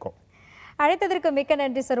வளர்ச்சி இருக்கும். அழைத்ததற்கு மிக்க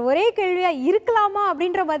நன்றி சார். ஒரே கேள்வியா இருக்கலாமா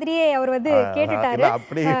அப்படின்ற மாதிரியே அவர் வந்து கேட்டுட்டாரு.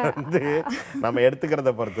 அப்படி வந்து நம்ம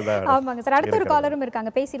எடுத்துக்கிறத பொறுத்து தான். ஆமாங்க சார். அடுத்த ஒரு காலரும்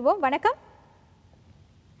இருக்காங்க, பேசிடுவோம். வணக்கம்.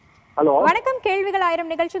 ஹலோ வணக்கம். கேள்விகள்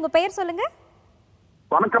ஆயிரம் நிகழ்ச்சி, உங்க பெயர் சொல்லுங்க.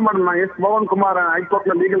 வணக்கம் மேடம், நான் எஸ் மோகன்குமார்,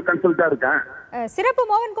 ஹைகோர்ட்ல லீகல் கன்சல்டா இருக்கேன். சிறப்பு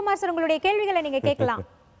மோகன்குமார் சார், உங்களுடைய கேள்விகளை நீங்க கேட்கலாம்.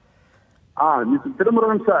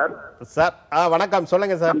 திருமுருகன் சார். சார் வணக்கம்,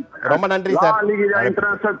 சொல்லுங்க சார். ரொம்ப நன்றி sir. அலிகிரியா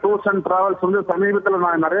international tours and travels வந்து சமீபத்துல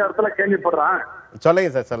நான் நிறைய இடத்துல கேள்விப்படுறேன்.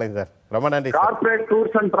 சொல்லுங்க சார், சொல்லுங்க சார். ரொம்ப நன்றி. Corporate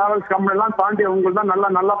tours and travels company எல்லாம் தாண்டி உங்களுக்கு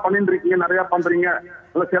தான் நல்லா பண்ணிட்டு இருக்கீங்க, நிறைய பண்றீங்க,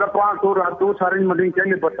 நல்ல சிறப்பான டூர்ஸ் அரேஞ்ச் பண்ணி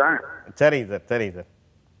கேள்விப்பட்டேன். சரிங்க சார், சரிங்க சார்.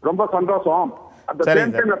 ரொம்ப சந்தோஷம். அந்த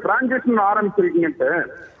சேம் டைம்ல பிரான்சைஸ் ஆரம்பிச்சிருக்கீங்கன்ட்டு.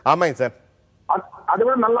 ஆமாங்க சார்.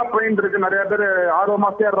 அதுவே நல்லா போயிட்டு இருக்கு, நிறைய பேர் ஆர்வமா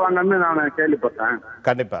சேர்றாங்கன்னு நான் கேள்விப்பட்டேன்.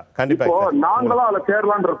 கண்டிப்பா கண்டிப்பா. இப்போ நாங்களும் அதுல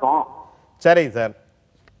சேரலான் இருக்கோம். சரிங்க சார்.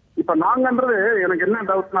 இப்ப நாங்கன்றது எனக்கு என்ன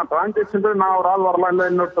டவுட்னா, பிரான்சைஸ் நான் ஒரு ஆள் வரலாம், இல்ல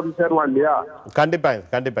இன்னொருத்தர் சேரலாம் இல்லையா? கண்டிப்பா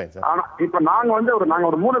கண்டிப்பா சார். ஆனா இப்ப நாங்க வந்து நாங்க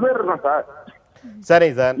ஒரு 3 பேர் இருக்கோம் சார்.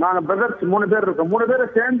 சரிங்க சார். நாங்க பிரதர்ஸ் 3 பேர் இருக்கோம். 3 பேரை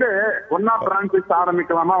சேர்ந்து ஒன்னா பிரான்சைஸ்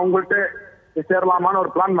ஆரம்பிக்கலாமா, உங்கள்கிட்ட சேரலாமான்னு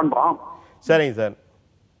ஒரு பிளான் பண்றோம். சரிங்க சார்.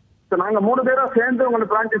 நாங்க 3 பேரா சேர்ந்து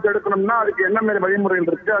உங்களுக்கு பிரான்சைஸ் எடுக்கணும்னா அதுக்கு என்ன மாதிரி வழிமுறைகள்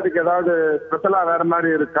இருக்கு? அதுக்கு ஏதாவது ஸ்பெஷலா வேற மாதிரி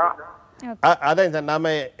இருக்கா? அதான் சார்,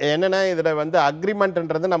 நாம என்னன்னா இதுல வந்து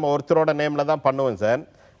அக்ரிமெண்ட்ன்றது நம்ம ஒருத்தரோட நேம்ல தான் பண்ணுவோம் சார்.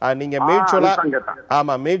 நீங்க மியூச்சுவலா,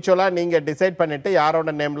 ஆமா மியூச்சுவலா நீங்க டிசைட் பண்ணிட்டு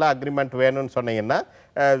யாரோட நேம்ல அக்ரிமெண்ட் வேணும்னு சொன்னீங்கன்னா,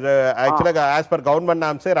 ஆக்சுவலா ஆஸ் பர் கவர்மெண்ட்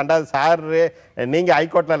நாம்ஸ், ரெண்டாவது சார் நீங்க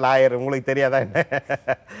ஹைகோர்ட்ல லாயர், உங்களுக்கு தெரியாதா என்ன?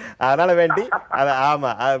 அதனால வேண்டி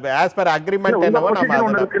ஆமா ஆஸ் பர் அக்ரிமெண்ட் என்னவோ நம்ம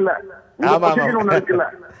ஆமா ஆமா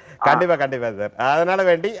கண்டிப்பா கண்டிப்பா சார். அதனால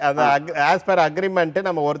வேண்டி அந்த ஆஸ் பர் அக்ரிமெண்ட்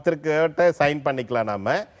நம்ம ஒருத்தருக்கு சைன் பண்ணிக்கலாம்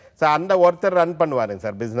நாம. அந்த ஒருத்தர் ரன் பண்ணுவாருங்க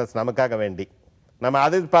சார் பிசினஸ் நமக்காக வேண்டி. நம்ம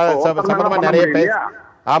அது சம்பந்தமா நிறைய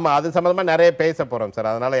அது சம்பந்தமா நிறைய பேச போறோம்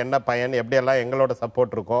சார். அதனால என்ன பயன், எப்படி எல்லாம் எங்களோட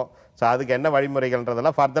சப்போர்ட் இருக்கும், ஸோ அதுக்கு என்ன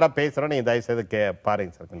வழிமுறைகள்ன்றதெல்லாம் ஃபர்தராக பேசுகிறோம். நீங்கள் தயவுசெய்து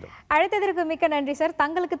பாருங்க சார். கொஞ்சம் அழைத்ததற்கு மிக்க நன்றி சார்.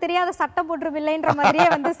 தங்களுக்கு தெரியாத சட்டம் ஒன்றும் இல்லைன்ற மாதிரியே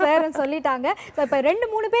வந்து சார் சொல்லிட்டாங்க. ஸோ இப்போ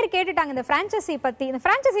 2-3 பேர் கேட்டுட்டாங்க இந்த ஃப்ரான்ச்சைசி பற்றி. இந்த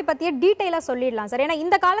ஃப்ரான்ச்சைசி பற்றியே டீட்டெயிலாக சொல்லிடலாம் சார். ஏன்னா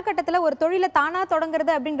இந்த காலகட்டத்தில் ஒரு தொழிலை தானாக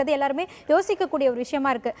தொடங்குறது அப்படின்றது எல்லாருமே யோசிக்கக்கூடிய ஒரு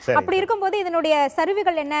விஷயமா இருக்கு. அப்படி இருக்கும்போது இதனுடைய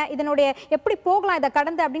சரிவுகள் என்ன, இதனுடைய எப்படி போகலாம் இதை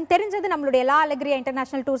கடந்து அப்படின்னு தெரிஞ்சது நம்மளுடைய அலெக்ரியா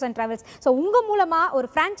international tours and travels. So உங்கள் மூலமாக ஒரு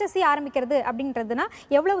ஃப்ரான்ச்சைசி ஆரம்பிக்கிறது அப்படின்றதுனா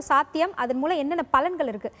எவ்வளவு சாத்தியம், அதன் மூலம் என்னென்ன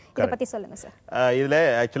பலன்கள் இருக்கு, இதை பத்தி சொல்லுங்க சார். இதுல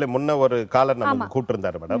ஆக்சுவலி முன்ன ஒரு காலர் நம்ம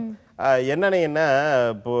கூப்பிட்டிருந்தாரு மேடம். என்னன்னா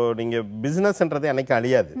இப்போ நீங்க பிசினஸ்ன்றது எனக்கு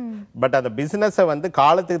அழியாது, பட் அந்த பிசினஸை வந்து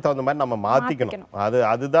காலத்துக்கு தகுந்த மாதிரி நம்ம மாத்திக்கணும்.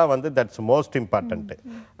 அதுதான் வந்து தட்ஸ் மோஸ்ட் இம்பார்ட்டன்ட்.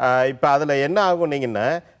 இப்போ அதுல என்ன ஆகும் நீங்கன்னா,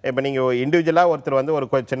 இப்போ நீங்க இண்டிவிஜுவலா ஒருத்தர் வந்து ஒரு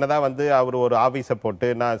சின்னதா வந்து அவர் ஒரு ஆபீஸை போட்டு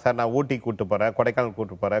நான் ஊட்டி கூட்டு போறேன், கொடைக்கானல்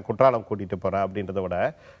கூட்டு போறேன், குற்றாலம் கூட்டிட்டு போறேன் அப்படின்றத விட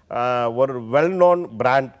ஒரு வெல் நோன்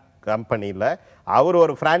பிராண்ட் கம்பெனியில் அவர்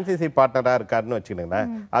ஒரு ஃப்ரான்ச்சைசி பார்ட்னராக இருக்காருன்னு வச்சுக்கோங்களேன்,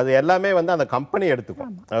 அது எல்லாமே வந்து அந்த கம்பெனி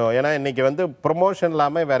எடுத்துக்கும். ஏன்னா இன்னைக்கு வந்து ப்ரொமோஷன்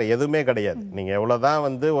இல்லாமல் வேற எதுவுமே கிடையாது. நீங்கள் எவ்வளோதான்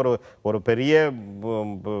வந்து ஒரு பெரிய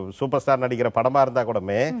சூப்பர் ஸ்டார் நடிக்கிற படமாக இருந்தால்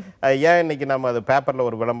கூடமே, ஏன் இன்னைக்கு நம்ம அது பேப்பரில்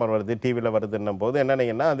ஒரு விளம்பரம் வருது, டிவியில் வருதுன்னும் போது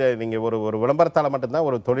என்னன்னா அது நீங்கள் ஒரு விளம்பரத்தால் மட்டும்தான்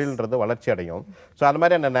ஒரு தொழில்ன்றது வளர்ச்சி அடையும். ஸோ அது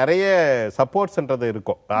மாதிரி அந்த நிறைய சப்போர்ட்ஸ்ன்றது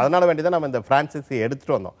இருக்கும். அதனால வேண்டி தான் நம்ம இந்த ஃப்ரான்ச்சைசி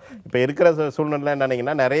எடுத்துகிட்டு வந்தோம். இப்போ இருக்கிற சூழ்நிலை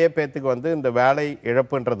என்னன்னா நிறைய பேர்த்துக்கு வந்து இந்த வேலை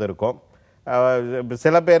இழப்புன்றது இருக்கும்.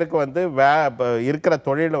 சில பேருக்கு வந்து இருக்கிற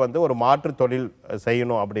தொழில வந்து ஒரு மாற்று தொழில்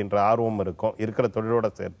செய்யணும் அப்படின்ற ஆர்வம் இருக்கும், இருக்கிற தொழிலோட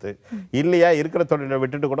சேர்த்து. இல்லையா இருக்கிற தொழிலை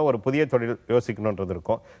விட்டுட்டு கூட ஒரு புதிய தொழில் யோசிக்கணுன்றது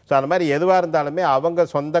இருக்கும். ஸோ அந்த மாதிரி எதுவாக இருந்தாலுமே அவங்க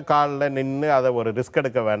சொந்த காலில் நின்று அதை ஒரு ரிஸ்க்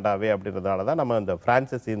எடுக்க வேண்டாவே அப்படின்றதால தான் நம்ம இந்த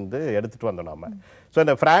ஃப்ரான்ச்சைசி வந்து எடுத்துகிட்டு வந்தோம் நம்ம. ஸோ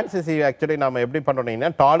இந்த ஃப்ரான்ச்சைசி ஆக்சுவலி நம்ம எப்படி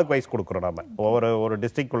பண்ணுறோம்னா டாலுக்கு வைஸ் கொடுக்குறோம். நம்ம ஒரு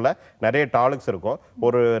டிஸ்ட்ரிக்ட்குள்ளே நிறைய டாலுக்ஸ் இருக்கும்.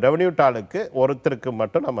 ஒரு ரெவன்யூ டாலுக்கு ஒருத்தருக்கு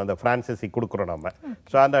மட்டும் நம்ம அந்த ஃப்ரான்ச்சைசி கொடுக்குறோம் நம்ம.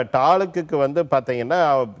 ஸோ அந்த டாலுக்கு வந்து பார்த்தீங்கன்னா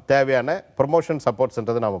தேவையான ப்ரொமோஷன்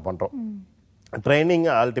சப்போர்ட்ஸ்ன்றது நம்ம பண்ணுறோம். ட்ரைனிங்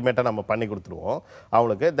அல்டிமேட்டாக நம்ம பண்ணி கொடுத்துருவோம்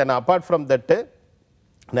அவங்களுக்கு. தென் அப்பார்ட் ஃப்ரம் தட்டு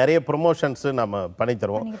நிறைய ப்ரொமோஷன்ஸ் நம்ம பண்ணி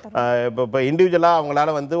தருவோம். இப்போ இண்டிவிஜுவலாக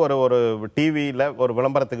அவங்களால வந்து ஒரு டிவியில் ஒரு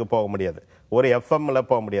விளம்பரத்துக்கு போக முடியாது, ஒரு எஃப்எம்ல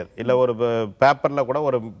போக முடியாது, இல்லை ஒரு பேப்பரில் கூட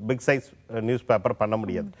ஒரு பிக் சைஸ் நியூஸ் பேப்பர் பண்ண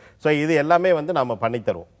முடியாது. ஸோ இது எல்லாமே வந்து நம்ம பண்ணி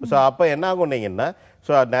தருவோம். ஸோ அப்போ என்ன ஆகுனீங்கன்னா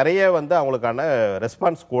ஸோ நிறைய வந்து அவங்களுக்கான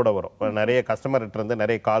ரெஸ்பான்ஸ் கூட வரும். நிறைய கஸ்டமர்கிட்டருந்து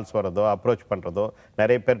நிறைய கால்ஸ் வரதோ, அப்ரோச் பண்ணுறதோ,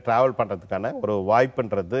 நிறைய பேர் ட்ராவல் பண்ணுறதுக்கான ஒரு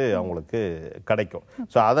வாய்ப்புன்றது அவங்களுக்கு கிடைக்கும்.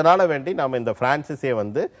 ஸோ அதனால் வேண்டி நம்ம இந்த ஃப்ரான்ச்சைஸியை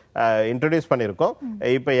வந்து இன்ட்ரடியூஸ் பண்ணியிருக்கோம்.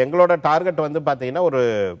 இப்போ எங்களோட டார்கெட் வந்து பார்த்தீங்கன்னா ஒரு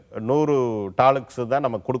 100 டாலக்ஸ் தான்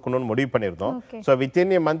நம்ம கொடுக்கணும்னு முடிவு பண்ணியிருந்தோம். ஸோ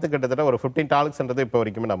வித்தின் எ மந்த் கிட்டத்தட்ட ஒரு 15 டாலக்ஸ்ன்றது இப்போ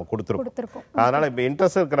வரைக்குமே நம்ம கொடுத்துருக்கோம். அதனால் இப்போ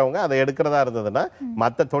இன்ட்ரெஸ்ட் இருக்கிறவங்க அதை எடுக்கிறதா இருந்ததுன்னா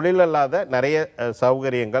மற்ற தொழில் இல்லாத நிறைய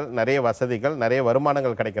சௌகரியங்கள், நிறைய வசதிகள், நிறைய வருமானங்கள்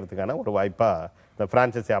கிடைக்கிறதுக்கான ஒரு வாய்ப்பா இந்த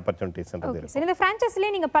ஃப்ரான்ச்சைசி ஆப்பர்ச்சுனிட்டிஸ்ன்றது இருக்கு. சரி, இந்த ஃப்ரான்ச்சைஸிலே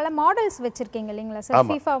நீங்க பல மாடல்ஸ் வச்சிருக்கீங்க இல்லீங்களா sir?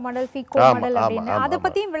 FIFA model, FICO model அப்படின்னு அத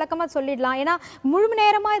பத்தியும் விளக்கமா சொல்லிடலாம். ஏன்னா முழு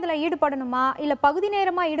நேரமா இதுல ஈடுபடணுமா இல்ல பகுதி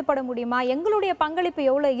நேரமா ஈடுபட முடியுமா, எங்களுடைய பங்களிப்பு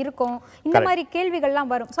எவ்வளவு இருக்கும், இந்த மாதிரி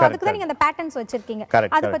கேள்விகள்லாம் வரும். சோ அதுக்கு தான் நீங்க அந்த பேட்டர்ன்ஸ் வச்சிருக்கீங்க.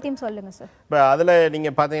 அத பத்தியும் சொல்லுங்க சார். இப்போ அதுல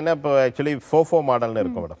நீங்க பாத்தீங்கன்னா இப்போ ஆக்சுவலி FOFO மாடல்னு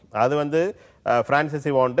இருக்கும் மேடம். அது வந்து ஃப்ரான்ச்சைசி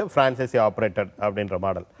ஓன்டு, ஃப்ரான்ச்சைசி ஆப்ரேட்டட் அப்படின்ற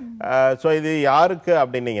மாடல். ஸோ இது யாருக்கு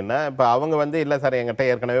அப்படின்னீங்கன்னா, இப்போ அவங்க வந்து இல்லை சார் என்கிட்ட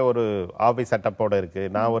ஏற்கனவே ஒரு ஆஃபீஸ் செட்டப்போடு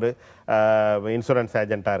இருக்குது, நான் ஒரு இன்சூரன்ஸ்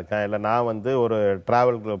ஏஜென்ட்டாக இருக்கேன், இல்லை நான் வந்து ஒரு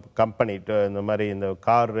ட்ராவல் கம்பெனி இந்த மாதிரி இந்த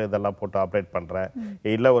கார் இதெல்லாம் போட்டு ஆப்ரேட் பண்ணுறேன்,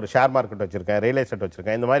 இல்லை ஒரு ஷேர் மார்க்கெட் வச்சுருக்கேன், ரியல் எஸ்டேட்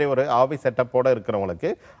வச்சுருக்கேன், இந்த மாதிரி ஒரு ஆஃபீஸ் செட்டப்போடு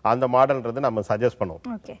இருக்கிறவங்களுக்கு அந்த மாடல்ன்றது நம்ம சஜஸ்ட் பண்ணுவோம்.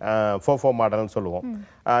 FOFO மாடல்னு சொல்லுவோம்.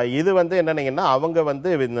 இது வந்து என்னன்னீங்கன்னா அவங்க வந்து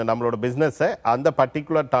நம்மளோட பிஸ்னஸை அந்த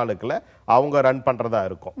பர்டிகுலர் டாலுக்கில் அவங்க ரன் பண்ணுறதா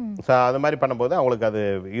இருக்கும். ஸோ அது மாதிரி பண்ணும்போது அவங்களுக்கு அது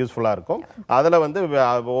யூஸ்ஃபுல்லாக இருக்கும். அதில் வந்து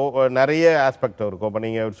நிறைய ஆஸ்பெக்ட் இருக்கும். இப்போ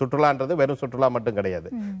நீங்கள் சுற்றுலான்றது வெறும் சுற்றுலா மட்டும் கிடையாது.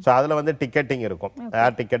 ஸோ அதில் வந்து டிக்கெட்டிங் இருக்கும்,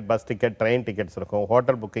 ஏர் ticket, bus ticket, train tickets இருக்கும்,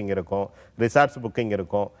 ஹோட்டல் புக்கிங் இருக்கும், ரிசார்ட்ஸ் புக்கிங்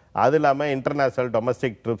இருக்கும். அது இல்லாமல் இன்டர்நேஷனல்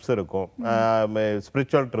டொமஸ்டிக் ட்ரிப்ஸ் இருக்கும்,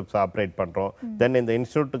 ஸ்பிரிச்சுவல் ட்ரிப்ஸ் ஆப்ரேட் பண்ணுறோம். தென் இந்த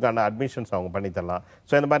இன்ஸ்டியூட்டுக்கான அட்மிஷன்ஸ் அவங்க பண்ணித்தரலாம்.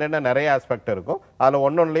 ஸோ இந்த மாதிரியான நிறைய ஆஸ்பெக்ட் இருக்கும். அதில்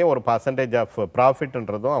ஒன்னொன்னுலேயும் ஒரு பர்சன்டேஜ் ஆஃப்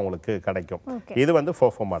ப்ராஃபிட்ன்றதும் அவங்களுக்கு கிடைக்கும். இது வந்து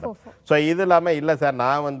FOFO மாடல். ஸோ இது இல்லாமல் இல்லை சார்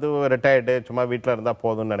நான் வந்து ரிட்டையர்டு சும்மா வீட்டில் இருந்தால்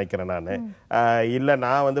போதும்னு நினைக்கிறேன் நான், இல்லை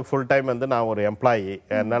நான் வந்து ஃபுல் டைம் வந்து நான் ஒரு எம்ப்ளாயி,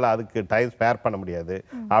 என்னால் அதுக்கு டைம் ஸ்பேர் பண்ண முடியாது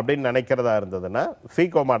அப்படின்னு நினைக்கிறதா இருந்ததுன்னா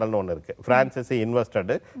FICO மாடல்னு ஒன்று இருக்குது, ஃப்ரான்ச்சைசி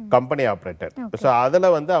இன்வெஸ்டடு கம்பெனி ஆப்ரேட்டட். ஸோ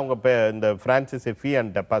அதில் வந்து அவங்க இந்த ஃப்ரான்ச்சைசி ஃபீ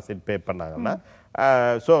அண்ட் டெபாசிட் பே பண்ணாங்கன்னா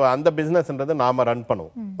ஸோ அந்த பிஸ்னஸ்ன்றது நாம் ரன்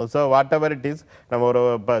பண்ணுவோம். So what ever it is, நம்ம ஒரு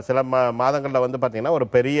இப்போ சில மாதங்களில் வந்து பார்த்திங்கன்னா ஒரு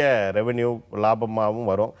பெரிய ரெவென்யூ லாபமாகவும்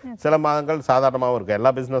வரும், சில மாதங்கள் சாதாரணமாகவும் இருக்கும்.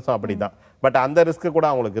 எல்லா பிஸ்னஸும் அப்படி தான். பட் அந்த ரிஸ்க்கு கூட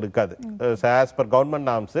அவங்களுக்கு இருக்காது. ஆஸ் பர் கவர்மெண்ட்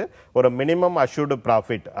நார்ம்ஸு ஒரு மினிமம் அஷ்யூர்டு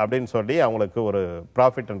ப்ராஃபிட் அப்படின்னு சொல்லி அவங்களுக்கு ஒரு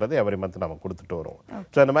ப்ராஃபிட்ன்றது எவ்ரி மந்த் நம்ம கொடுத்துட்டு வருவோம்.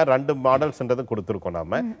 ஸோ இந்த மாதிரி 2 மாடல்ஸ்ன்றது கொடுத்துருக்கோம்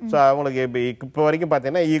நம்ம. ஸோ அவங்களுக்கு இப்போ வரைக்கும்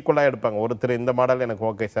பார்த்தீங்கன்னா ஈக்குவலாக எடுப்பாங்க. ஒருத்தர் இந்த மாடல் எனக்கு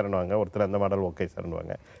ஓகே சார்னுவாங்க, ஒருத்தர் அந்த மாடல் ஓகே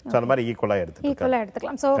சார்னுவாங்க. ஸோ அந்த மாதிரி ஈக்குவலாக எடுத்துக்கலாம்.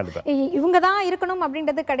 ஸோ இவங்க தான் இருக்கணும்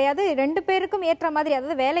அப்படின்றது கிடையாது. 2 பேருக்கும் ஏற்ற மாதிரி,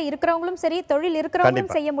 அதாவது வேலை இருக்கிறவங்களும் சரி, தொழில்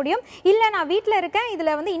இருக்கிறவங்களும் செய்ய முடியும். இல்லை நான் வீட்டில் இருக்கேன்,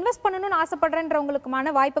 இதில் வந்து இன்வெஸ்ட் பண்ணணும்னு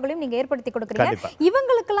ஆசைப்படுறேன்றவங்களுக்குமான வாய்ப்புகளையும் நீங்கள் ஏற்படுத்தி கொடுக்குறீங்க.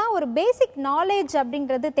 இவங்களுக்கெல்லாம் ஒரு பேசிக் நாலேஜ்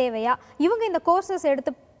அப்படிங்கிறது தேவையா? இவங்க இந்த கோர்சஸ்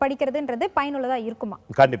எடுத்து படிக்கிறதுன்றது பயனுள்ளதா இருக்குமா?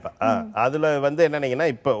 கண்டிப்பா. அதுல வந்து என்னன்னா,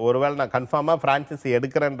 இப்போ ஒருவேளை நான் கன்ஃபார்மா பிரான்சைசி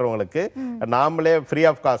எடுக்கிறேன்றவங்களுக்கு நாமளே ஃப்ரீ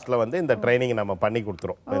ஆஃப் காஸ்ட்ல வந்து இந்த ட்ரைனிங் நம்ம பண்ணி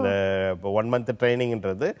கொடுத்துறோம். இந்த 1 மந்த்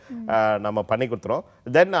ட்ரைனிங்ன்றது நம்ம பண்ணி கொடுத்துறோம்.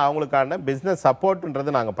 தென் அவங்களுக்கான பிசினஸ்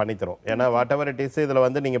சப்போர்ட்ன்றது நாங்க பண்ணி தரோம். ஏன்னா வாட் எவர் இட் இஸ், இதுல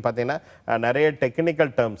வந்து நீங்க பாத்தீங்கன்னா நிறைய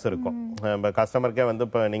டெக்னிக்கல் டேர்ம்ஸ் இருக்கும். கஸ்டமருக்கே வந்து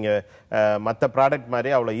இப்போ நீங்க மற்ற ப்ராடக்ட்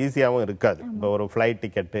மாதிரி அவ்வளோ ஈஸியாகவும் இருக்காது. இப்போ ஒரு ஃப்ளைட்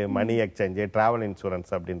டிக்கெட்டு, மணி எக்ஸ்சேஞ்சு, டிராவல்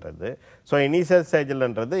இன்சூரன்ஸ் அப்படின்றது. ஸோ இனிஷியல்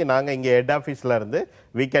ஸ்டேஜில்ன்றது நாங்கள் இங்கே ஹெட் ஆஃபீஸில் இருந்து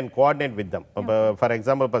we can coordinate with them. இப்போ ஃபார்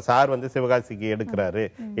எக்ஸாம்பிள் இப்போ சார் வந்து சிவகாசிக்கு எடுக்கிறாரு,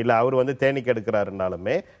 இல்லை அவர் வந்து தேனிக்கு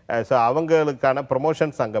எடுக்கிறாருனாலுமே ஸோ அவங்களுக்கான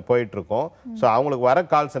ப்ரொமோஷன்ஸ் அங்கே போயிட்டுருக்கோம். ஸோ அவங்களுக்கு வர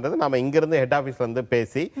கால்ஸ்ன்றது நம்ம இங்கேருந்து ஹெட் ஆஃபீஸ்லேருந்து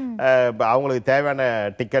பேசி அவங்களுக்கு தேவையான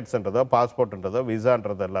டிக்கெட்ஸ்ன்றதோ, பாஸ்போர்ட்ன்றதோ,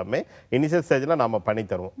 விசான்றதோ எல்லாமே இனிஷியல் ஸ்டேஜில் நம்ம பண்ணி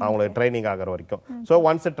தருவோம் அவங்களுக்கு ட்ரைனிங் ஆகிற வரைக்கும். ஸோ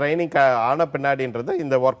ஒன்ஸ் ட்ரைனிங் ஆன பின்னாடின்றது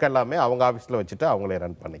இந்த ஒர்க் எல்லாமே அவங்க ஆஃபீஸில் வச்சுட்டு அவங்களே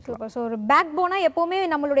ரன் பண்ணிக்கலாம். ஸோ ஒரு பேக் போனாக எப்போவுமே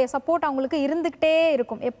நம்மளுடைய சப்போர்ட் அவங்களுக்கு இருந்துகிட்டே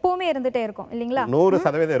இருக்கும், எப்போவுமே இருந்துகிட்டே இருக்கும் இல்லைங்களா?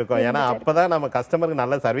 100% இருக்கும். ஏன்னா அப்பதான் நம்ம கஸ்டமருக்கு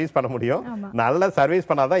நல்ல சர்வீஸ் பண்ண முடியும். நல்ல சர்வீஸ்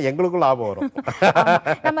பண்ணாதான் எங்களுக்கும் லாபம் வரும்.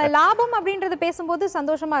 நம்ம லாபம் அப்படின்றது பேசும்போது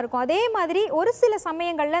சந்தோஷமா இருக்கும். அதே மாதிரி ஒரு சில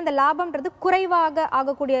சமயங்கள்ல இந்த லாபம்ன்றது குறைவாக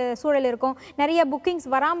ஆகக்கூடிய சூழல் இருக்கும், நிறைய புக்கிங்ஸ்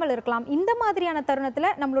வராமல் இருக்கலாம். இந்த மாதிரியான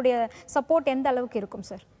தருணத்துல நம்மளுடைய சப்போர்ட் எந்த அளவுக்கு இருக்கும்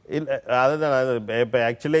சார்? இல்லை, அதுதான் இப்போ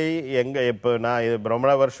ஆக்சுவலி இப்போ நான்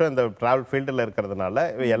ரொம்ப வருஷம் இந்த ட்ராவல் ஃபீல்டில் இருக்கிறதுனால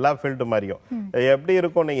எல்லா ஃபீல்டு மாதிரியும் எப்படி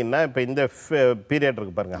இருக்கும்னீங்கன்னா, இப்போ இந்த பீரியட்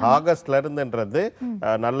இருக்கு பாருங்க, ஆகஸ்ட்ல இருந்துன்றது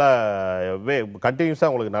நல்லா கண்டினியூஸாக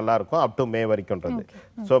உங்களுக்கு நல்லா இருக்கும் அப் டு மே வரைக்கும்ன்றது.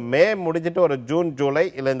 ஸோ மே முடிஞ்சிட்டு ஒரு ஜூன், ஜூலை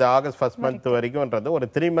இல்லை இந்த ஆகஸ்ட் ஃபர்ஸ்ட் மந்த் வரைக்கும்ன்றது ஒரு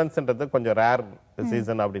 3 மந்த்ஸ்ன்றது கொஞ்சம் ரேர்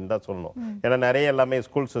சீசன் அப்படின்னு தான் சொல்லணும். ஏன்னா நிறைய எல்லாமே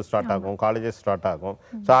ஸ்கூல்ஸ் ஸ்டார்ட் ஆகும், காலேஜஸ் ஸ்டார்ட் ஆகும்.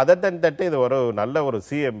 ஸோ அதை தட்டு இது ஒரு நல்ல ஒரு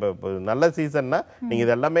நல்ல சீசன்னா நீங்கள்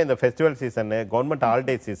இது எல்லாமே இந்த festival season, government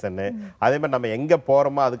holiday season, அதே மாதிரி நம்ம எங்கே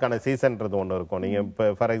போகிறோமோ அதுக்கான சீசன்றது ஒன்று இருக்கும். நீங்கள் இப்போ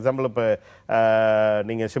ஃபார் எக்ஸாம்பிள் இப்போ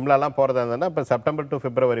நீங்கள் சிம்லாலாம் போகிறதா இருந்ததுன்னா இப்போ செப்டம்பர் டு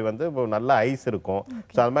பிப்ரவரி வந்து இப்போ நல்ல ஐஸ் இருக்கும்.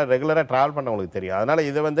 ஸோ அது மாதிரி ரெகுலராக ட்ராவல் பண்ண உங்களுக்கு தெரியும். அதனால்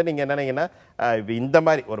இது வந்து நீங்கள் என்னன்னீங்கன்னா இந்த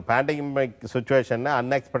மாதிரி ஒரு பேண்டமிக் சுச்சுவேஷன்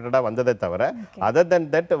அன்எக்ஸ்பெக்டடாக வந்ததை தவிர அதர் தென்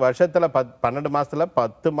தட் வருஷத்தில் 12 மாதத்தில்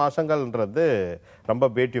 10 மாதங்கள்ன்றது ரொம்ப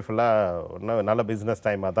பியூட்டிஃபுல்லாக நல்ல பிஸ்னஸ்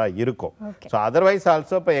டைமாக தான் இருக்கும். ஸோ அதர்வைஸ்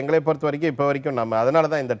ஆல்சோ இப்போ எங்களை பொறுத்த வரைக்கும் இப்போ வரைக்கும் நம்ம அதனால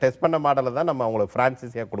தான் இந்த டெஸ்ட் பண்ண மாடலை தான் நம்ம அவங்களுக்கு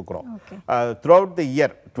ஃப்ரான்சைஸியாக கொடுக்குறோம். த்ரூ அவுட் தி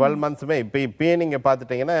இயர் 12 மந்த்ஸுமே இப்பயே நீங்கள்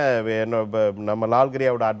பார்த்துட்டிங்கன்னா நம்ம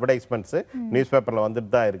லால்கிரியாவோட அட்வர்டைஸ்மெண்ட்ஸு நியூஸ் பேப்பரில்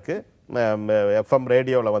வந்துட்டு தான் இருக்குது, எஃப்எம்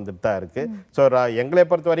ரேடியோவில் வந்துட்டு தான் இருக்குது. ஸோ எங்களை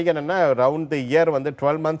பொறுத்த வரைக்கும் என்னென்னா ரவுண்ட் தி இயர் வந்து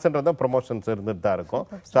 12 மந்த்ஸ்ன்றதும் ப்ரொமோஷன்ஸ் இருந்துட்டு தான் இருக்கும்.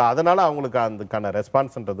 ஸோ அதனால் அவங்களுக்கு அதுக்கான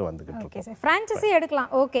ரெஸ்பான்ஸ்ன்றது வந்துக்கிட்டு இருக்கும். ஃப்ரான்ச்சைசி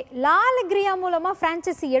எடுக்கலாம். ஓகே, லால்கிரியா மூலமாக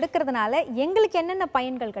ஃப்ரான்ச்சைசி எடுக்கிறதுனால எங்களுக்கு என்னென்ன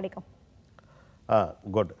பயன்கள் கிடைக்கும்?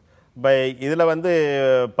 குட். இப்போ இதில் வந்து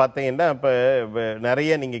பார்த்தீங்கன்னா இப்போ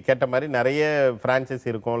நிறைய நீங்கள் கேட்ட மாதிரி நிறைய ஃப்ரான்ச்சைசி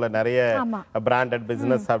இருக்கும், இல்லை நிறைய பிராண்டட்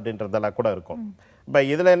பிஸ்னஸ் அப்படின்றதெல்லாம் கூட இருக்கும். இப்போ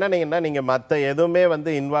இதில் என்னன்னீங்கன்னா நீங்கள் மற்ற எதுவுமே வந்து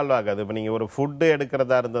இன்வால்வ் ஆகாது. இப்போ நீங்கள் ஒரு ஃபுட்டு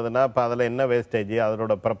எடுக்கிறதா இருந்ததுன்னா இப்போ அதில் என்ன வேஸ்டேஜ்,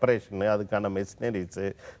 அதோட ப்ரிப்பரேஷனு, அதுக்கான மெஷினரிஸு,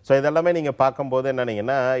 ஸோ இதெல்லாமே நீங்கள் பார்க்கும்போது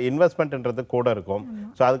என்னன்னீங்கன்னா இன்வெஸ்ட்மெண்ட்ன்றது கூட இருக்கும்.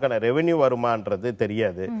 ஸோ அதுக்கான ரெவென்யூ வருமானது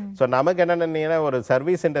தெரியாது. ஸோ நமக்கு என்னென்னீங்கன்னா ஒரு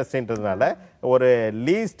சர்வீஸ் இண்டஸ்ட்ரின்றதுனால ஒரு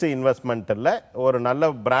லீஸ்ட் இன்வெஸ்ட்மெண்ட்டில் ஒரு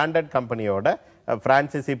நல்ல பிராண்டட் கம்பெனியோட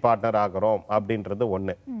ஃப்ரான்ச்சைசி பார்ட்னர் ஆகிறோம் அப்படின்றது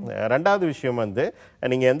ஒன்று. ரெண்டாவது விஷயம் வந்து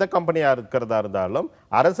நீங்கள் எந்த கம்பெனியாக இருக்கிறதா இருந்தாலும்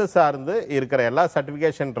அரசு சார்ந்து இருக்கிற எல்லா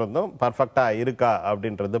சர்டிஃபிகேஷன்றதும் பர்ஃபெக்டாக இருக்கா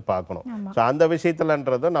அப்படின்றது பார்க்கணும். ஸோ அந்த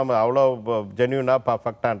விஷயத்துலன்றதும் நம்ம அவ்வளோ ஜென்யூனாக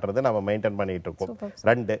பர்ஃபெக்டான்றது நம்ம மெயின்டைன் பண்ணிகிட்டு இருக்கோம்.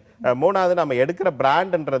 2 மூணாவது நம்ம எடுக்கிற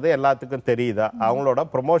பிராண்டுன்றது எல்லாத்துக்கும் தெரியுதா, அவங்களோட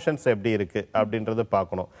ப்ரொமோஷன்ஸ் எப்படி இருக்குது அப்படின்றது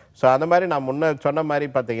பார்க்கணும். ஸோ அந்த மாதிரி நான் முன்ன சொன்ன மாதிரி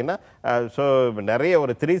பார்த்தீங்கன்னா ஸோ நிறைய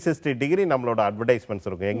ஒரு 360 டிகிரி நம்மளோட அட்வர்டைஸ்மெண்ட்ஸ்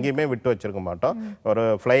இருக்கும், எங்கேயுமே விட்டு வச்சிருக்க மாட்டோம். ஒரு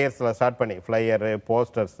ஃப்ளையர்ஸில் ஸ்டார்ட் பண்ணி ஃப்ளையரு,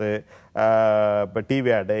 போஸ்டர்ஸு, இப்போ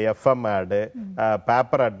டிவி ஆடு, எஃப்எம் ஆடு,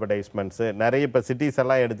 பேப்பர் அட்வர்டைஸ்மெண்ட்ஸு, நிறைய இப்போ சிட்டிஸ்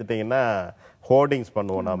எல்லாம் எடுத்துட்டிங்கன்னா ஹோர்டிங்ஸ்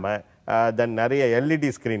பண்ணுவோம் நம்ம. தென் நிறைய எல்இடி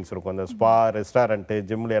ஸ்க்ரீன்ஸ் இருக்கும், இந்த ஸ்பா, ரெஸ்டாரண்ட்டு,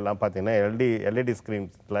 ஜிம்ல எல்லாம் பார்த்தீங்கன்னா எல்இடி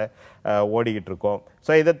ஸ்க்ரீன்ஸில் ஓடிக்கிட்டு இருக்கோம்.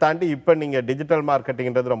 ஸோ இதை தாண்டி இப்போ நீங்கள் டிஜிட்டல்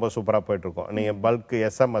மார்க்கெட்டிங்கிறது ரொம்ப சூப்பராக போயிட்டுருக்கோம். நீங்கள் பல்க்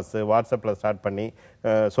எஸ்எம்எஸ், வாட்ஸ்அப்பில் ஸ்டார்ட் பண்ணி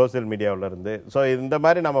சோசியல் மீடியாவிலேருந்து, ஸோ இந்த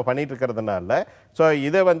மாதிரி நம்ம பண்ணிட்டு இருக்கிறதுனால ஸோ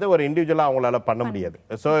இதை வந்து ஒரு இண்டிவிஜுவலாக அவங்களால பண்ண முடியாது.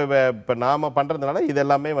 ஸோ இப்போ நாம் பண்ணுறதுனால இது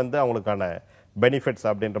எல்லாமே வந்து அவங்களுக்கான பெனிஃபிட்ஸ்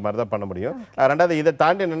அப்படின்ற மாதிரி தான் பண்ண முடியும். ரெண்டாவது இதை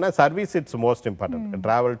தாண்டி என்னென்னா service it's most important.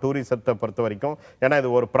 Travel டூரிசத்தை பொறுத்த வரைக்கும் ஏன்னா இது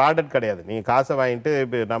ஒரு ப்ராடக்ட் கிடையாது, நீங்கள் காசை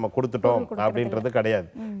வாங்கிட்டு நம்ம கொடுத்துட்டோம் அப்படின்றது கிடையாது.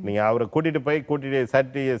 நீங்கள் அவரை கூட்டிகிட்டு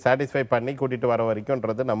சாட்டிஸ்ஃபை பண்ணி கூட்டிகிட்டு வர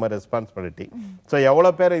வரைக்கும்ன்றது நம்ம ரெஸ்பான்சிபிலிட்டி. ஸோ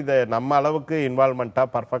எவ்வளோ பேர் இதை நம்ம அளவுக்கு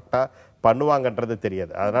இன்வால்மெண்ட்டாக பர்ஃபெக்டாக பண்ணுவாங்கன்றது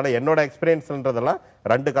தெரியாது. அதனால என்னோட எக்ஸ்பீரியன்ஸ்ன்றதெல்லாம்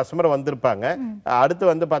 2 கஸ்டமர் வந்திருப்பாங்க, அடுத்து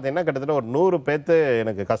வந்து பார்த்தீங்கன்னா கிட்டத்தட்ட ஒரு 100 பேர்த்து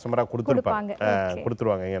எனக்கு கஸ்டமராக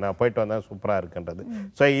கொடுத்துருவாங்க. நான் போயிட்டு வந்தேன் சூப்பராக இருக்குன்றது.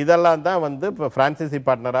 ஸோ இதெல்லாம் தான் வந்து இப்போ ஃப்ரான்ச்சைசி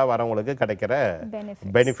பார்ட்னராக வரவங்களுக்கு கிடைக்கிற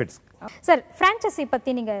பெனிஃபிட்ஸ். சார், ஃப்ரான்ச்சைசி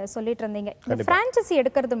பற்றி நீங்கள் சொல்லிட்டு இருந்தீங்க. ஃப்ரான்ச்சைசி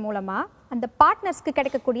எடுக்கிறது மூலமாக அந்த பார்ட்னர்ஸ்க்கு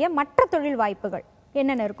கிடைக்கக்கூடிய மற்ற தொழில் வாய்ப்புகள்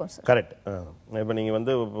என்னென்ன இருக்கும் சார்? கரெக்ட். இப்போ நீங்கள்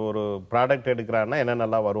வந்து ஒரு ப்ராடக்ட் எடுக்கிறான்னா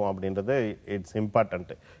என்னென்னலாம் வரும் அப்படின்றது இட்ஸ்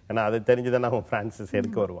இம்பார்ட்டன்ட்டு. ஏன்னா அது தெரிஞ்சு தானே அவங்க ஃப்ரான்ச்சைஸ்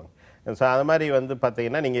எடுக்க வருவாங்க. ஸோ அது மாதிரி வந்து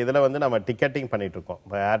பார்த்தீங்கன்னா நீங்கள் இதில் வந்து நம்ம டிக்கெட்டிங் பண்ணிகிட்ருக்கோம்.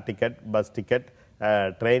 இப்போ ஏர் ticket, bus ticket,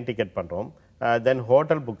 train ticket பண்ணுறோம். தென்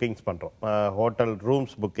ஹோட்டல் புக்கிங்ஸ் பண்ணுறோம், ஹோட்டல்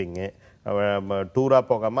ரூம்ஸ் புக்கிங்கு, டூராக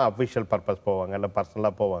போகாமல் அஃபிஷியல் பர்பஸ் போவாங்க, இல்லை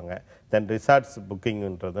பர்சனலாக போவாங்க. தென் ரிசார்ட்ஸ்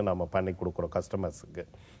புக்கிங்ன்றது நம்ம பண்ணி கொடுக்குறோம் கஸ்டமர்ஸுக்கு.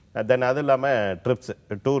 தென் அது இல்லாமல்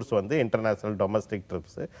டூர்ஸ் வந்து இன்டர்நேஷ்னல், டொமஸ்டிக்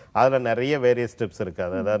ட்ரிப்ஸு, அதில் நிறைய வேரியஸ் ட்ரிப்ஸ்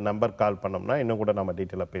இருக்குது. அதாவது நம்பர் கால் பண்ணோம்னா இன்னும் கூட நம்ம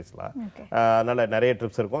டீட்டெயிலாக பேசலாம். அதனால் நிறைய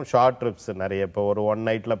ட்ரிப்ஸ் இருக்கும். ஷார்ட் ட்ரிப்ஸ் நிறைய, இப்போ ஒரு 1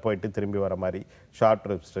 நைட்டில் போயிட்டு திரும்பி வர மாதிரி short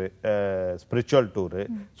trips, spiritual tour,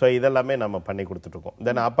 so இதெல்லாமே நம்ம பண்ணி கொடுத்துட்ருக்கோம்.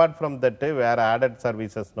 தென் அப்பார்ட் ஃப்ரம் தட்டு வேறு ஆடட்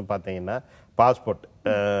சர்வீசஸ்ன்னு பார்த்தீங்கன்னா பாஸ்போர்ட்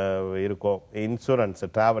இருக்கும், இன்சூரன்ஸு,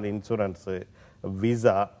 ட்ராவல் இன்சூரன்ஸு,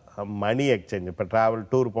 விசா, மணி எக்ஸ்சேஞ்ச். இப்போ ட்ராவல்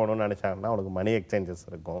டூர் போகணுன்னு நினச்சாங்கன்னா அவங்களுக்கு மணி எக்ஸ்சேஞ்சஸ்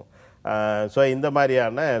இருக்கும். ஸோ இந்த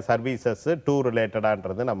மாதிரியான சர்வீசஸ்ஸு டூர்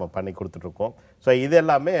ரிலேட்டடான்றது நம்ம பண்ணி கொடுத்துட்ருக்கோம். ஸோ இது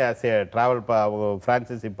எல்லாமே ஆஸ் ஏ ட்ராவல் அவங்க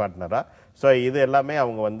ஃப்ரான்ச்சைசி பார்ட்னராக ஸோ இது எல்லாமே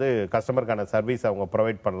அவங்க வந்து கஸ்டமருக்கான சர்வீஸ் அவங்க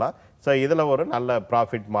ப்ரொவைட் பண்ணலாம். ஸோ இதில் ஒரு நல்ல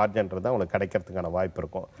ப்ராஃபிட் மார்ஜின்றது அவங்களுக்கு கிடைக்கிறதுக்கான வாய்ப்பு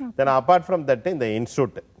இருக்கும். தென் அப்பார்ட் ஃப்ரம் தட் இந்த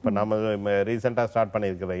இன்ஸ்டியூட், இப்போ நம்ம ரீசெண்டாக ஸ்டார்ட்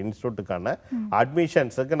பண்ணியிருக்கிற இன்ஸ்டியூட்டுக்கான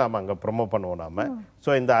அட்மிஷன்ஸுக்கு நம்ம அங்கே ப்ரொமோட் பண்ணுவோம் நாம.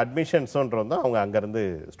 ஸோ இந்த அட்மிஷன்ஸுன்றது அவங்க அங்கேருந்து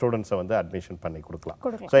ஸ்டூடெண்ட்ஸை வந்து அட்மிஷன் பண்ணி கொடுக்கலாம்.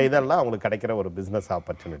 ஸோ இதெல்லாம் அவங்களுக்கு கிடைக்கிற ஒரு பிஸ்னஸ்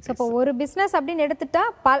ஆப்பர்ச்சுனிட்டி. இப்போ ஒரு பிஸ்னஸ் அப்படின்னு எடுத்துட்டா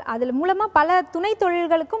அதில் மூலமாக பல துணை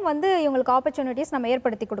தொழில்களுக்கும் வந்து இவங்களுக்கு ஆப்பர்ச்சுனிட்டிஸ் நம்ம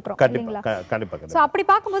ஏற்படுத்தி கொடுக்குறோம். கண்டிப்பாக. ஸோ அப்படி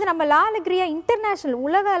பார்க்கும்போது நம்ம லால் Alegria இன்டர்நேஷனல்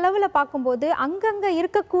உலக அளவில் பார்க்கும்போது அங்கங்கே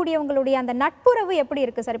இருக்கக்கூடியவங்களுடைய அந்த நட்புறவு எப்படி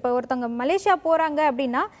இருக்குது சார்? இப்போ ஒருத்தவங்க மலேசியா போகிறாங்க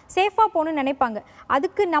அப்படின்னா சேஃபாக போகணும்னு நினைப்பாங்க.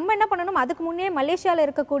 அதுக்கு நம்ம என்ன பண்ணணும், அதுக்கு முன்னே மலேசியாவில்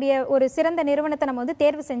இருக்கக்கூடிய ஒரு சிறந்த நிறுவனத்தை நம்ம வந்து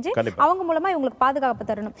தேர்வு செஞ்சு அவங்க மூலமாக இவங்களுக்கு பாதுகாப்பு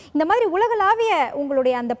தரணும். இந்த மாதிரி உலகளாவிய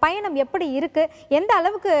உங்களுடைய அந்த பயணம் எப்படி இருக்குது, எந்த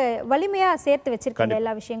அளவுக்கு வலிமையாக சேர்த்து வச்சிருக்கீங்க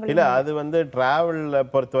எல்லா விஷயங்களும்? இல்லை, அது வந்து ட்ராவலில்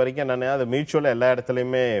பொறுத்த வரைக்கும் என்னென்னா அது மியூச்சுவலாக எல்லா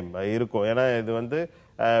இடத்துலையுமே இருக்கும். ஏன்னா இது வந்து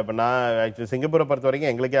இப்போ நான் ஆக்சுவலி சிங்கப்பூரை பொறுத்த வரைக்கும்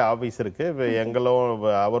எங்களுக்கே ஆஃபீஸ் இருக்குது. எங்களும்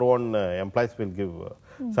அவர் own employees will give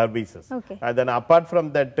services. Then apart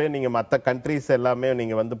from that நீங்கள் மற்ற கண்ட்ரிஸ் எல்லாமே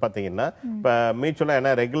நீங்கள் வந்து பார்த்தீங்கன்னா இப்போ மியூச்சுவலாக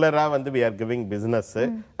ஏன்னா ரெகுலராக வந்து we are giving business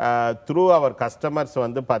through our customers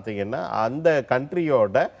வந்து பார்த்தீங்கன்னா அந்த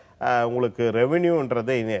கண்ட்ரியோட உங்களுக்கு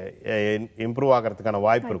ரெவென்யூன்றது இம்ப்ரூவ் ஆகிறதுக்கான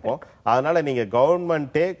வாய்ப்பு இருக்கும். அதனால நீங்கள்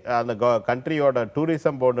கவர்மெண்ட்டே அந்த கண்ட்ரியோட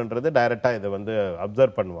டூரிசம் போர்டுன்றது டைரெக்டாக இதை வந்து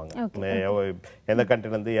அப்சர்வ் பண்ணுவாங்க. எந்த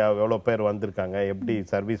கண்ட்ரிலேருந்து எவ்வளோ பேர் வந்திருக்காங்க, எப்படி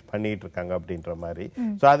சர்வீஸ் பண்ணிட்டு இருக்காங்க அப்படின்ற மாதிரி.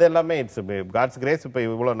 ஸோ அது எல்லாமே இட்ஸ் காட்ஸ் கிரேஸ். இப்போ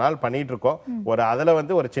இவ்வளோ நாள் பண்ணிட்டு இருக்கோம், ஒரு அதில்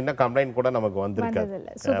வந்து ஒரு சின்ன கம்ப்ளைண்ட் கூட நமக்கு வந்திருக்காது.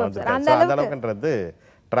 அந்த அளவுக்குன்றது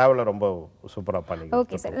டிராவலை ரொம்ப சூப்பராக பண்ணி.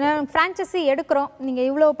 ஓகே சார், ஃப்ரான்ச்சைசி எடுக்கிறோம், நீங்கள்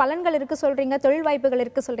இவ்வளோ பலன்கள் இருக்குது சொல்கிறீங்க, தொழில் வாய்ப்புகள்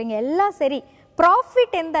இருக்குது சொல்கிறீங்க, எல்லாம் சரி.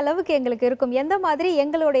 ப்ராஃபிட் எந்த அளவுக்கு எங்களுக்கு இருக்கும், எந்த மாதிரி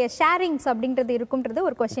எங்களுடைய ஷேரிங்ஸ் அப்படின்றது இருக்கும்ன்றது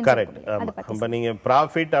ஒரு கொஸ்டின். கரெக்ட். இப்போ நீங்கள்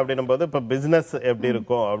ப்ராஃபிட் அப்படின்னும் போது இப்போ பிஸ்னஸ் எப்படி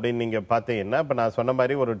இருக்கும் அப்படின்னு நீங்கள் பார்த்தீங்கன்னா இப்போ நான் சொன்ன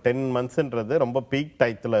மாதிரி ஒரு 10 monthsன்றது ரொம்ப பீக்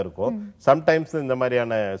டைத்தில் இருக்கும். சம்டைம்ஸ் இந்த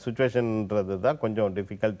மாதிரியான சுச்சுவேஷன்ன்றது தான் கொஞ்சம்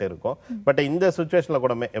டிஃபிகல்ட் இருக்கும். பட் இந்த சுச்சுவேஷனில்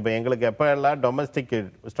கூட இப்போ எங்களுக்கு எப்போ எல்லாம் டொமஸ்டிக்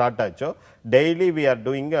ஸ்டார்ட் ஆச்சோ daily we are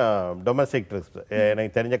doing domestic drips.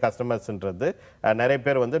 எனக்கு தெரிஞ்ச கஸ்டமர்ஸ்ன்றது நிறைய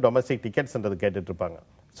பேர் வந்து டொமஸ்டிக் டிக்கெட்ஸ்ன்றது கேட்டுட்டு இருப்பாங்க.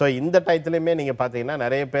 ஸோ இந்த டயத்துலையுமே நீங்கள் பார்த்தீங்கன்னா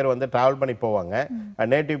நிறைய பேர் வந்து ட்ராவல் பண்ணி போவாங்க,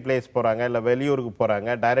 நேட்டிவ் பிளேஸ் போகிறாங்க, இல்லை வெளியூருக்கு போகிறாங்க,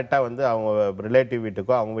 டைரெக்டாக வந்து அவங்க ரிலேட்டிவ்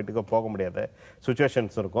வீட்டுக்கோ அவங்க வீட்டுக்கோ போக முடியாத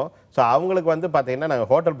சுச்சுவேஷன்ஸ் இருக்கும். ஸோ அவங்களுக்கு வந்து பார்த்தீங்கன்னா நாங்கள்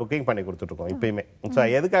ஹோட்டல் புக்கிங் பண்ணி கொடுத்துட்ருக்கோம் இப்பயுமே. ஸோ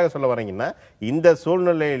எதுக்காக சொல்ல வரீங்கன்னா இந்த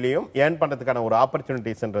சூழ்நிலையிலையும் ஏர்ன் பண்ணுறதுக்கான ஒரு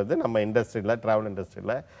ஆப்பர்ச்சுனிட்டிஸ்ன்றது நம்ம இண்டஸ்ட்ரியில் ட்ராவல்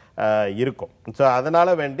இண்டஸ்ட்ரியில் இருக்கும். ஸோ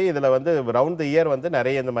அதனால் வேண்டி இதில் வந்து ரவுண்ட் தி இயர் வந்து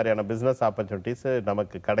நிறைய இந்த மாதிரியான பிஸ்னஸ் ஆப்பர்ச்சுனிட்டிஸ்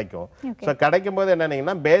நமக்கு கிடைக்கும். ஸோ கிடைக்கும் போது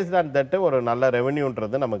என்னன்னீங்கன்னா பேஸ்ட் ஆன் தட் ஒரு நல்ல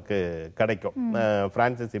ரெவென்யூன்றது நமக்கு கிடைக்கும்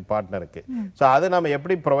ஃப்ரான்ச்சைசி பார்ட்னருக்கு. ஸோ அதை நம்ம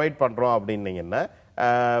எப்படி ப்ரொவைட் பண்ணுறோம் அப்படின்னீங்கன்னா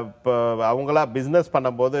இப்போ அவங்களா பிஸ்னஸ்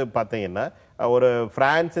பண்ணும்போது பார்த்தீங்கன்னா ஒரு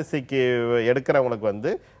ஃப்ரான்ச்சைசிக்கு எடுக்கிறவங்களுக்கு வந்து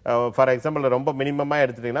ஃபார் எக்ஸாம்பிள் ரொம்ப மினிமமாக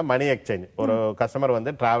எடுத்துட்டிங்கன்னா மணி எக்ஸ்சேஞ்ச், ஒரு கஸ்டமர்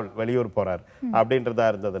வந்து ட்ராவல் வெளியூர் போகிறார் அப்படின்றதா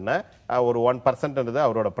இருந்ததுன்னா ஒரு 1%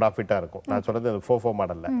 அவரோட ப்ராஃபிட்டாக இருக்கும். நான் சொல்கிறது இந்த 4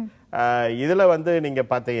 மாடலில். இதில் வந்து நீங்கள்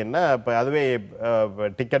பார்த்தீங்கன்னா இப்போ அதுவே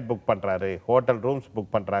டிக்கெட் புக் பண்ணுறாரு, ஹோட்டல் ரூம்ஸ்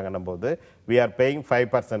புக் பண்ணுறாங்கன்னும் போது we are paying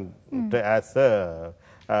 5% as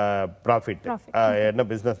profit என்ன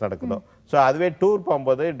பிஸ்னஸ் நடக்குதோ. ஸோ அதுவே டூர்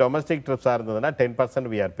போகும்போது டொமஸ்டிக் ட்ரிப்ஸாக இருந்ததுன்னா 10%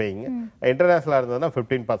 வி ஆர் பேயிங், இன்டர்நேஷனலாக இருந்ததுன்னா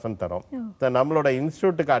 15% தரும். நம்மளோட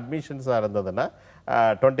இன்ஸ்டியூட்டுக்கு அட்மிஷன்ஸாக இருந்ததுன்னா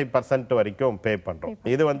 20% வரைக்கும் பே பண்ணுறோம்.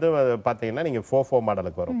 இது வந்து பார்த்தீங்கன்னா நீங்கள் 4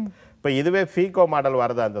 மாடலுக்கு வரும். இப்போ இதுவே ஃபீகோ மாடல்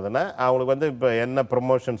வரதா இருந்ததுன்னா அவங்களுக்கு வந்து இப்போ என்ன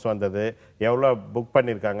ப்ரொமோஷன்ஸ் வந்தது, எவ்வளோ புக்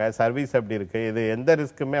பண்ணியிருக்காங்க, சர்வீஸ் எப்படி இருக்குது, இது எந்த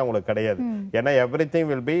ரிஸ்க்குமே அவங்களுக்கு கிடையாது. ஏன்னா every thing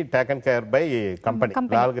will be taken care bye company,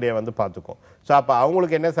 ஆல்கிரியா வந்து பார்த்துக்கும். ஸோ அப்போ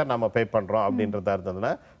அவங்களுக்கு என்ன சார் நம்ம பே பண்ணுறோம் அப்படின்றதா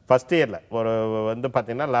இருந்ததுன்னா ஃபர்ஸ்ட் இயரில் ஒரு வந்து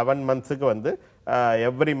பார்த்தீங்கன்னா 11 monthsக்கு வந்து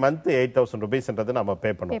எவ்ரி மந்த் 8,000 rupeesன்றது நம்ம பே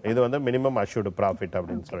பண்ணுவோம். இது வந்து மினிமம் அஷ்யூர்டு ப்ராஃபிட்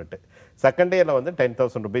அப்படின்னு சொல்லிட்டு. செகண்ட் இயரில் வந்து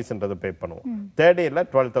 10,000 rupeesன்றது பே பண்ணுவோம். தேர்ட் இயரில்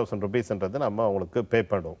 12,000 rupeesன்றது நம்ம அவங்களுக்கு பே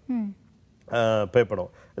பண்ணுவோம்.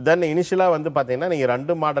 தென் இனிஷியலாக வந்து பார்த்தீங்கன்னா நீங்கள்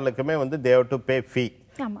 2 மாடலுக்குமே வந்து they've to pay fee.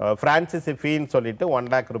 Franchisee ஃபீன்னு சொல்லிட்டு 1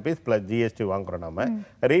 lakh rupees + GST வாங்குறோம். நம்ம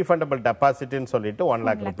ரீஃபண்டபிள் டெபாசிட்னு சொல்லிட்டு 1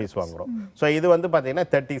 lakh rupees வாங்குறோம். ஸோ இது வந்து பார்த்தீங்கன்னா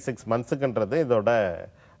 36 monthsக்குன்றது இதோட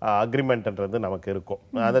அக்ரிமெண்ட்ன்றது நமக்கு இருக்கும்.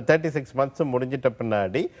 அந்த 36 months முடிஞ்சிட்ட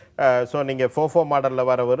பின்னாடி ஸோ நீங்கள் 4 மாடலில்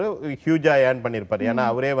வரவர் ஹியூஜாக ஏர்ன் பண்ணியிருப்பார். ஏன்னா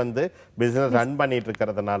அவரே வந்து பிஸ்னஸ் ரன் பண்ணிட்டு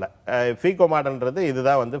இருக்கிறதுனால. ஃபீகோ மாடல்ன்றது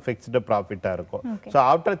இதுதான் வந்து ஃபிக்ஸ்டு ப்ராஃபிட்டாக இருக்கும். ஸோ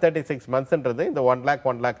ஆஃப்டர் 36 monthsன்றது இந்த 1 lakh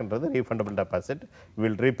refundable deposit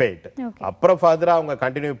will repay it. அப்புறம் ஃபர்தராக அவங்க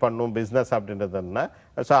கண்டினியூ பண்ணும் business அப்படின்றதுன்னா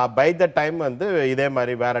so by the time வந்து இதே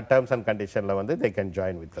மாதிரி வேற டேர்ம்ஸ் அண்ட் கண்டிஷனில் வந்து they can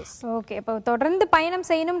join with us. Okay, இப்போ தொடர்ந்து பயணம்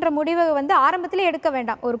செய்யணும்ன்ற முடிவை வந்து ஆரம்பத்திலே எடுக்க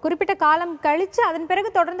வேண்டாம். ஒரு குறிப்பிட்ட காலம் கழிச்சு அதன் பிறகு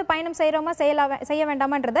தொடர்ந்து பயணம் செய்யறோமா செய்ய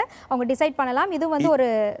வேண்டாமான்றதை அவங்க டிசைட் பண்ணலாம். இது வந்து ஒரு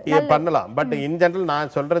பண்ணலாம். பட் இன் ஜெனரல்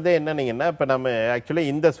நான் சொல்றதே என்னன்னீங்கன்னா இப்போ நம்ம ஆக்சுவலி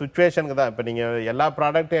இந்த சுச்சுவேஷனுக்கு தான் இப்போ நீங்க எல்லா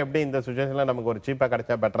ப்ராடக்ட்டும் எப்படி இந்த சுச்சுவேஷன்ல நமக்கு ஒரு சீப்பா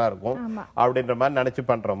கிடைச்சா பெட்டரா இருக்கும் அப்படின்ற மாதிரி நினைச்சு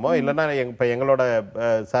பண்றோமோ, இல்லைன்னா இப்போ எங்களோட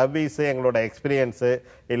சர்வீஸ், எங்களோட எக்ஸ்பீரியன்ஸ்,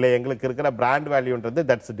 இல்லை எங்களுக்கு இருக்கிற பிராண்ட் வேல்யூன்றது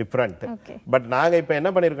தட்ஸ் டிஃபரெண்ட். பட் நாங்க இப்போ என்ன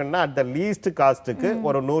பண்ணிருக்கோம்னா அட் த லீஸ்ட் காஸ்ட்டுக்கு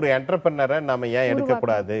ஒரு 100 என்டர்பிரனரை நம்ம ஏன்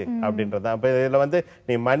எடுக்கக்கூடாது அப்படின்றதான். இப்போ இதுல வந்து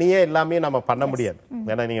நீ மணியே எல்லாமே நம்ம பண்ண முடியாது.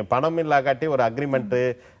 ஏன்னா நீங்க பணம் இல்லாகாட்டி ஒரு அக்ரிமெண்ட்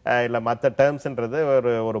இல்ல மற்ற டேர்ம்ஸ்ன்றது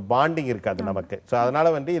ஒரு பாண்டிங் இருக்காது நமக்கு. ஸோ அதனால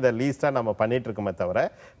வந்து இதை லீஸ்டா நம்ம பண்ணிட்டு இருக்கோமே தவிர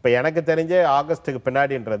இப்போ எனக்கு தெரிஞ்ச ஆகஸ்ட்டுக்கு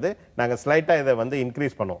பின்னாடின்றது நாங்கள் ஸ்லைட்டா இதை வந்து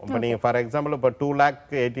இன்க்ரீஸ் பண்ணுவோம். இப்போ நீங்க ஃபார் எக்ஸாம்பிள் இப்போ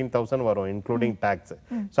 2,18,000 வரும் இன்க்ளூடிங் டாக்ஸ்.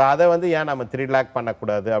 ஸோ அதை வந்து ஏன் நம்ம 3 lakh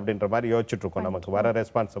பண்ணக்கூடாது அப்படின்ற மாதிரி யோசிச்சுட்டு இருக்கோம் நமக்கு வர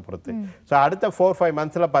ரெஸ்பான்ஸை பொறுத்து. ஸோ அடுத்த 4-5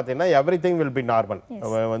 monthsல பார்த்தீங்கன்னா every thing will be normal.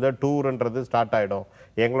 வந்து டூர்ன்றது ஸ்டார்ட் ஆயிடும்,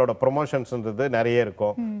 எங்களோட ப்ரொமோஷன்ஸ்ன்றது நிறைய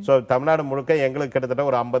இருக்கும். ஸோ தமிழ்நாடு முழுக்க எங்களுக்கு கிட்டத்தட்ட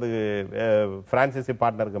ஒரு 50 பிரான்சைசி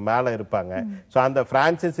பார்ட்னருக்கு மேல இருப்பாங்க. ஸோ அந்த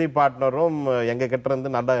பிரான்சைசி பார்ட்னரும் எங்க கிட்ட இருந்து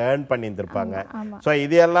நல்லா ஏர்ன் பண்ணி இருந்திருப்பாங்க. ஸோ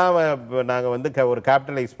இதெல்லாம் நாங்க வந்து ஒரு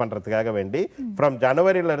கேபிட்டலைஸ் பண்றதுக்காக வேண்டி ஃப்ரம்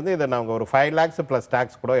ஜனவரியில இருந்து இதை நாங்க ஒரு 5 lakhs plus tax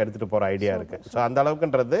கூட எடுத்துட்டு போற ஐடியா இருக்கு. ஸோ அந்த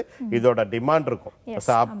அளவுக்குன்றது இதோட டிமாண்ட் இருக்கும்.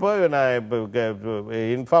 ஸோ அப்போ நான்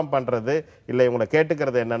இன்ஃபார்ம் பண்றது இல்லை இவங்களை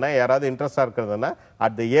கேட்டுக்கிறது என்னன்னா, யாராவது இன்ட்ரெஸ்டா இருக்கிறதுனா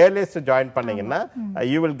அட் தி ஏர்லியஸ்ட் ஜாயின் பண்ணீங்கன்னா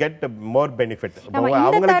you will get more benefit.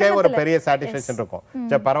 அவங்களுக்கே ஒரு பெரிய சாட்டிஸ்ஃபேக்ஷன் இருக்கும்.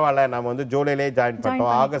 சரி பரவாயில்ல, நம்ம வந்து ஜூலைலேயே ஜாயின்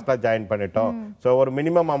பண்ணிட்டோம், ஆகஸ்ட்ல ஜாயின் பண்ணிட்டோம், ஸோ ஒரு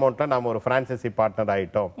மினிமம் அமௌண்ட்ல நம்ம ஒரு பிரான்சைசி பார்ட்னர்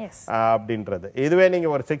ஆயிட்டோம் அப்படின்றது. இதுவே நீங்க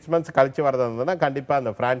ஒரு 6 months கழிச்சு வரதா இருந்ததுன்னா கண்டிப்பா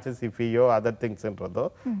அந்த பிரான்சைசி ஃபீயோ அதர் திங்ஸ்ன்றதோ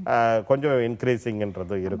கொஞ்சம்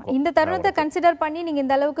இன்க்ரீசிங்ன்றதோ இருக்கும். இந்த தருணத்தை கன்சிடர் பண்ணி நீங்க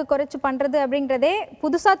இந்த அளவுக்கு குறைச்சு பண்றது அப்படிங்கறதே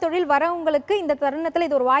புதுசா தொழில் வரவங்களுக்கு இந்த தருணத்துல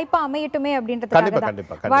இது ஒரு வாய்ப்பா அமையட்டுமே அப்படின்றதுக்காக தான்.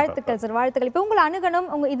 வாழ்த்துக்கள் சார், வாழ்த்துக்கள். இப்போ உங்களை அணுகணும்,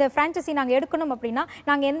 இந்த பிரான்சைசி நாங்க எடுக்கணும் அப்படின்னா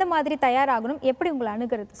நாங்க எந்த மாதிரி தயாராகணும், எப்படி உங்களை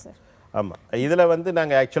அணுகிறது சார்? ஆமா, இதுல வந்து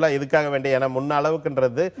நாங்க ஆக்சுவலா இதுக்காக வேண்டிய ஏன்னா முன்ன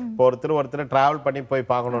அளவுக்குன்றது இப்போ ஒருத்தர் டிராவல் பண்ணி போய்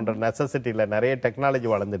பார்க்கணுன்ற நெசசிட்டியில நிறைய டெக்னாலஜி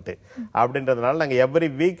வளர்ந்துட்டு அப்படின்றதுனால நாங்க எவ்ரி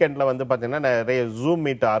வீக்கெண்ட்ல வந்து பாத்தீங்கன்னா நிறைய ஜூம்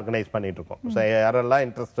மீட் ஆர்கனைஸ் பண்ணிட்டு இருக்கோம். ஸோ யாரெல்லாம்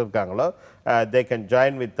இன்ட்ரெஸ்ட் இருக்காங்களோ they can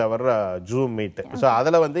join with our zoom meet. So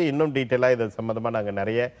அதில் வந்து இன்னும் டீட்டெயிலாக இது சம்மந்தமாக நாங்கள்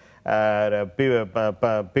நிறைய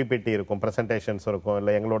பிபிடி இருக்கும், ப்ரெசன்டேஷன்ஸ் இருக்கும்,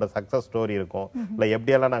 இல்லை எங்களோட சக்ஸஸ் ஸ்டோரி இருக்கும், இல்லை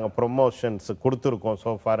எப்படியெல்லாம் நாங்கள் ப்ரொமோஷன்ஸ் கொடுத்துருக்கோம்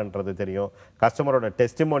சோஃபார்ன்றது தெரியும், கஸ்டமரோட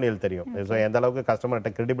டெஸ்டிமோனியல் தெரியும், ஸோ எந்த அளவுக்கு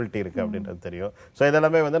கஸ்டமர்கிட்ட கிரெடிபிலிட்டி இருக்குது அப்படின்றது தெரியும். ஸோ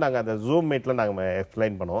இதெல்லாமே வந்து நாங்கள் அந்த ஜூம் மீட்டில் நாங்கள்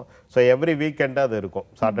எக்ஸ்பிளைன் பண்ணுவோம். ஸோ எவ்ரி வீக்கெண்டு அது இருக்கும்,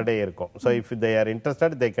 சாட்டர்டே இருக்கும். So if they are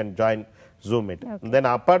interested they can join Zoom it. Then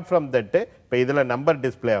apart from that, இப்போ இதில் நம்பர்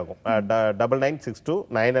டிஸ்பிளே ஆகும்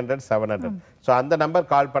 9962900700. ஸோ அந்த நம்பர்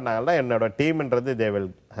கால் பண்ணாங்கன்னா என்னோட டீம்ன்றது தே வில்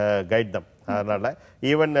கைட் தம். அதனால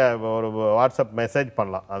ஈவன் ஒரு வாட்ஸ்அப் மெசேஜ்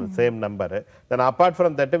பண்ணலாம் அந்த same number. Then apart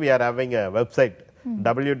from that we are having a website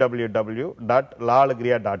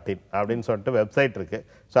www.laalegria.in அப்படின்னு சொல்லிட்டு வெப்சைட் இருக்கு.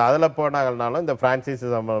 ஸோ அதில் போனாங்கனாலும் இந்த பிரான்சைசி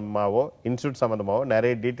சம்பந்தமாகவோ இன்ஸ்டியூட் சம்பந்தமாகவோ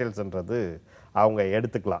நிறைய டீட்டெயில்ஸ்ன்றது அவங்க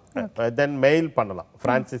எடுத்துக்கலாம். தென் மெயில் பண்ணலாம்.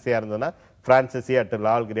 பிரான்சைசியாக இருந்ததுன்னா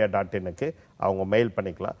franchisee@laalegria.in அவங்க மெயில்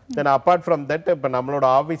பண்ணிக்கலாம். தென் அப்பார்ட் ஃப்ரம் தட் இப்போ நம்மளோட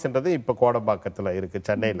ஆஃபீஸ்ன்றது இப்போ கோடம்பாக்கத்தில் இருக்குது,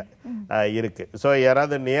 சென்னையில் இருக்குது. ஸோ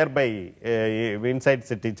யாராவது நியர்பை இன்சைட்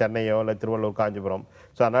சிட்டி சென்னையோ இல்லை திருவள்ளூர் காஞ்சிபுரம்,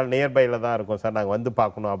 ஸோ அதனால் நியர்பையில் தான் இருக்கும் சார், நாங்கள் வந்து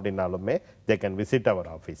பார்க்கணும் அப்படின்னாலுமே they can visit our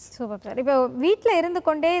office. Super sir. இப்போ வீட்டில் இருந்து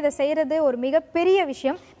கொண்டே இதை செய்கிறது ஒரு மிகப்பெரிய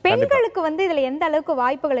விஷயம். பெண்களுக்கு வந்து இதில் எந்த அளவுக்கு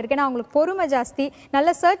வாய்ப்புகள் இருக்கு? ஏன்னா அவங்களுக்கு பொறுமை ஜாஸ்தி, நல்ல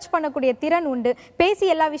சர்ச் பண்ணக்கூடிய திறன் உண்டு, பேசி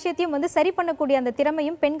எல்லா விஷயத்தையும் வந்து சரி பண்ணக்கூடிய அந்த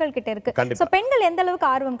திறமையும் பெண்கள் கிட்ட இருக்கு. ஸோ பெண்கள் எந்த அளவுக்கு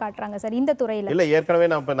ஆர்வம் காட்டுறாங்க சார் இந்த துறையில்? இல்லை, ஏற்கனவே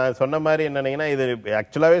நான் சொன்ன மாதிரி என்னன்னா, இது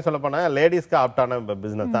ஆக்சுவலாகவே சொல்ல போனால் லேடிஸ்க்கு ஆப்டான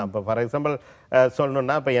பிஸ்னஸ் தான். இப்போ ஃபார் எக்ஸாம்பிள்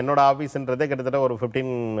சொல்லணும்னா இப்போ என்னோட ஆஃபீஸ்ன்றதே கிட்டத்தட்ட ஒரு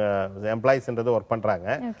 15 எம்ப்ளாயிஸ்ன்றது ஒர்க் பண்ணுறாங்க,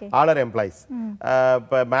 ஆல் ஆர் எம்ப்ளாயிஸ்.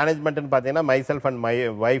 இப்போ மேனேஜ்மெண்ட்னு பார்த்தீங்கன்னா my self and my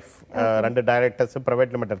wife, 2 directors,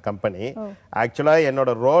 private limited company. ஆக்சுவலாக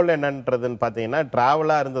என்னோட ரோல் என்னன்றதுன்னு பார்த்தீங்கன்னா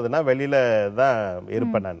ட்ராவலாக இருந்ததுன்னா வெளியில தான்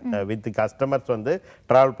இருப்பேன் நான், வித் கஸ்டமர்ஸ் வந்து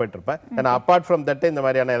ட்ராவல் போயிட்டு இருப்பேன். ஏன்னா அப்பார்ட் ஃப்ரம் தட் இந்த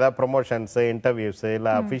மாதிரியான ஏதாவது ப்ரொமோஷன்ஸ், இன்டர்வியூஸ்,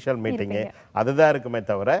 இல்லை அஃபிஷியல் மீட்டிங்கு அதுதான் இருக்குமே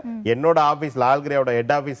தவிர என்னோட office லால்கிரியாவோட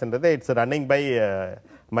head ஆஃபீஸ்ன்றது it's running by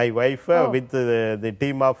my wife with the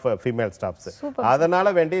team of female staffs. அதனால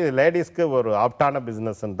வேண்டி லேடிஸ்க்கு ஒரு ஆப்டான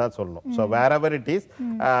பிசினஸ் தான் சொல்லணும். ஸோ வேறெவர் இட் இஸ்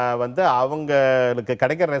வந்து அவங்களுக்கு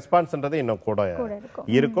கிடைக்கிற ரெஸ்பான்ஸ்ன்றது இன்னும் கூட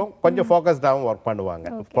இருக்கும், கொஞ்சம் ஃபோக்கஸ்டாகவும் ஒர்க்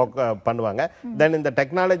பண்ணுவாங்க. தென் இந்த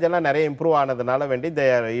டெக்னாலஜி எல்லாம் நிறைய இம்ப்ரூவ் ஆனதுனால வேண்டி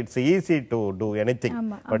it's easy to two anything.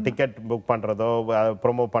 Ticket book பண்றதோ,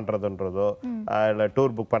 ப்ரோமோ பண்றதுன்றதோ, இல்லை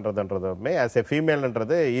tour book பண்றதுன்றதுமே as a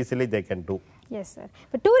ஃபீமேல்ன்றது easily they can do. Yes sir.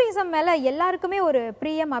 இப்போ டூரிசம் மேலே எல்லாருக்குமே ஒரு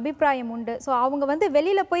பிரியம், அபிப்பிராயம் உண்டு. ஸோ அவங்க வந்து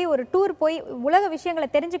வெளியில் போய் ஒரு டூர் போய் உலக விஷயங்களை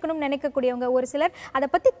தெரிஞ்சுக்கணும்னு நினைக்கக்கூடியவங்க ஒரு சிலர் அதை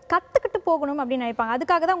பற்றி கற்றுக்கிட்டு போகணும் அப்படின்னு நினைப்பாங்க.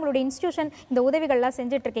 அதுக்காக தான் உங்களுடைய இன்ஸ்டியூஷன் இந்த உதவிகள்லாம்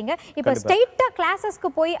செஞ்சுட்டு இருக்கீங்க. இப்போ ஸ்ட்ரெயிட்டாக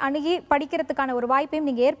கிளாஸஸ்க்கு போய் அணுகி படிக்கிறதுக்கான ஒரு வாய்ப்பையும்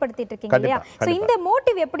நீங்கள் ஏற்படுத்திட்டு இருக்கீங்க இல்லையா? ஸோ இந்த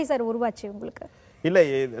மோட்டிவ் எப்படி சார் உருவாச்சு உங்களுக்கு? இல்லை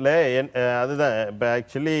இல்லை அதுதான் இப்போ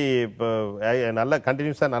ஆக்சுவலி இப்போ நல்ல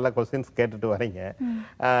கண்டினியூஸாக நல்ல கொஸ்டின்ஸ் கேட்டுட்டு வரீங்க.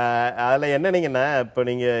 அதில் என்னன்னீங்கன்னா இப்போ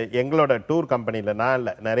நீங்கள் எங்களோட டூர் கம்பெனியில் நான்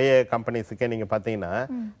இல்லை நிறைய கம்பெனிஸுக்கே நீங்கள் பார்த்தீங்கன்னா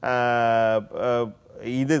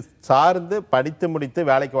இது சார்ந்து படித்து முடித்து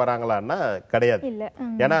வேலைக்கு வராங்களான்னா கிடையாது. இல்ல.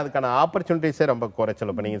 ஏன்னா அதுக்கான ஆப்பர்ச்சுனிட்டிஸே ரொம்ப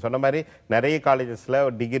குறைச்சல். இப்போ நீங்கள் சொன்ன மாதிரி நிறைய காலேஜஸில்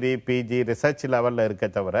டிகிரி பிஜி ரிசர்ச் லெவலில் இருக்க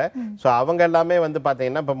தவிர ஸோ அவங்க எல்லாமே வந்து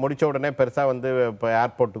பார்த்தீங்கன்னா இப்போ முடிச்ச உடனே பெருசாக வந்து இப்போ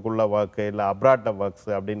ஏர்போர்ட்டுக்குள்ள ஒர்க்கு இல்லை அப்ராட் ஒர்க்ஸ்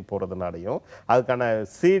அப்படின்னு போகிறதுனாலையும் அதுக்கான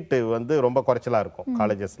சீட்டு வந்து ரொம்ப குறைச்சலாக இருக்கும்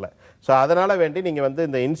காலேஜஸில். ஸோ அதனால் வேண்டி நீங்கள் வந்து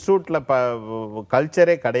இந்த இன்ஸ்டியூட்டில்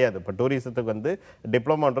கல்ச்சரே கிடையாது. இப்போ டூரிசத்துக்கு வந்து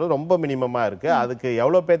டிப்ளமோன்றது ரொம்ப மினிமமாக இருக்குது. அதுக்கு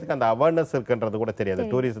எவ்வளோ பேருக்கு அந்த அவேர்னஸ் இருக்குன்றது கூட தெரியாது.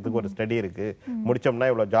 டூரிசத்துக்கு ஒரு ஸ்டடி இருக்குது, முடிச்சோம்னா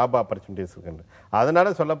இவ்வளோ ஜாப் ஆப்பர்ச்சுனிட்டிஸ் இருக்குன்னு.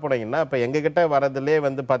 அதனால சொல்ல போனீங்கன்னா இப்போ எங்ககிட்ட வரதுலேயே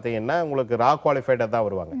வந்து பார்த்தீங்கன்னா உங்களுக்கு ரா குவாலிஃபைடாக தான்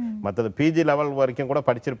வருவாங்க. மற்றது பிஜி லெவல் வரைக்கும் கூட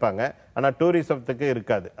படிச்சிருப்பாங்க, ஆனால் டூரிசத்துக்கு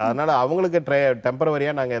இருக்காது. அதனால் அவங்களுக்கு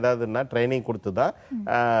டெம்பரவரியாக நாங்கள் ஏதாவதுன்னா ட்ரைனிங் கொடுத்து தான்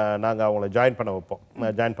நாங்கள் அவங்கள ஜாயின் பண்ண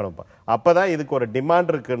வைப்போம். அப்போ தான் இதுக்கு ஒரு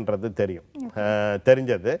டிமாண்ட் இருக்குன்றது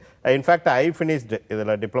தெரிஞ்சது. இன்ஃபேக்ட் ஐ ஃபினிஷ்டு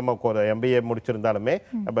இதில் diploma MBA முடிச்சிருந்தாலுமே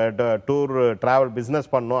tour travel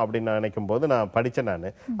business பண்ணணும் அப்படின்னு நினைக்கும் போது நான் படித்தேன். நான்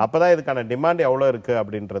அப்போ தான் இதுக்கான டிமாண்ட் எவ்வளோ இருக்குது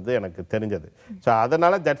அப்படின்றது எனக்கு தெரிஞ்சது. ஸோ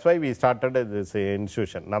அதனால் that's why we started this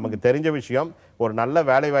institution. நமக்கு தெரிஞ்ச விஷயம் ஒரு நல்ல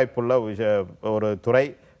வேலை வாய்ப்புள்ள ஒரு துறை,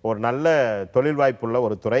 ஒரு நல்ல தொழில் வாய்ப்புள்ள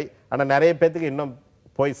ஒரு துறை. ஆனால் நிறைய பேத்துக்கு இன்னும்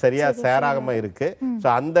போய் சரியா சேராகாம இருக்கு. ஸோ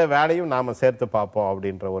அந்த வேலையும் நாம சேர்த்து பார்ப்போம்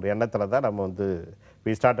அப்படின்ற ஒரு எண்ணத்துல தான் நம்ம வந்து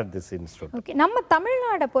we started this institute. Okay, நம்ம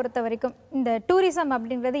தமிழ்நாடை பொறுத்த வரைக்கும் இந்த டூரிசம்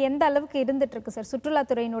அப்படின்றது எந்த அளவுக்கு இருந்துட்டு இருக்கு சார்?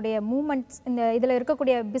 சுற்றுலாத்துறையினுடைய மூவ்மெண்ட்ஸ், இந்த இதில்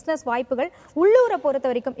இருக்கக்கூடிய பிஸ்னஸ் வாய்ப்புகள் உள்ளூரை பொறுத்த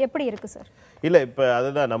வரைக்கும் எப்படி இருக்கு சார்? இல்லை, இப்போ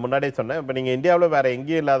அதுதான் நான் முன்னாடியே சொன்னேன். இப்போ நீங்கள் இந்தியாவில் வேற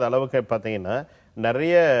எங்கேயும் இல்லாத அளவுக்கு பார்த்தீங்கன்னா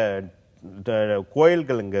நிறைய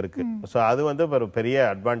கோயில்கள் இங்கே இருக்கு. ஸோ அது வந்து ஒரு பெரிய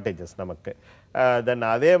அட்வான்டேஜஸ் நமக்கு. தென்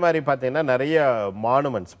அதே மாதிரி பார்த்தீங்கன்னா நிறைய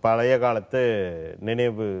மானுமெண்ட்ஸ், பழைய காலத்து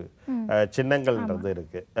நினைவு சின்னங்கள்ன்றது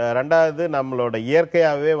இருக்கு. ரெண்டாவது நம்மளோட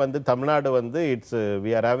இயற்கையாகவே வந்து தமிழ்நாடு வந்து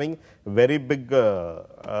we are having very big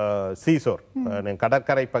சீசோர்,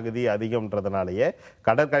 கடற்கரை பகுதி அதிகம்ன்றதுனாலேயே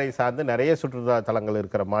கடற்கரை சார்ந்து நிறைய சுற்றுலா தலங்கள்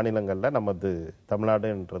இருக்கிற மாநிலங்களில் நமது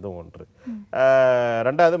தமிழ்நாடுன்றது ஒன்று.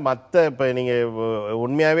 ரெண்டாவது மற்ற இப்போ நீங்கள்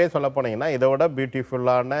உண்மையாகவே சொல்ல போனீங்கன்னா இதோட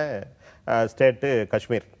பியூட்டிஃபுல்லான ஸ்டேட்டு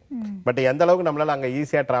காஷ்மீர். பட் எந்த அளவுக்கு நம்மளால அங்கே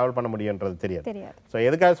ஈஸியாக ட்ராவல் பண்ண முடியுன்றது தெரியாது. ஸோ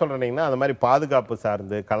எதுக்காக சொல்கிறீங்கன்னா அந்த மாதிரி பாதுகாப்பு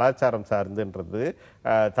சார்ந்து கலாச்சாரம் சார்ந்துன்றது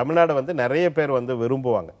தமிழ்நாடு வந்து நிறைய பேர் வந்து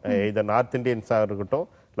விரும்புவாங்க. இது நார்த் இந்தியன்ஸாக இருக்கட்டும்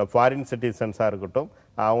இல்லை ஃபாரின் சிட்டிசன்ஸாக இருக்கட்டும்,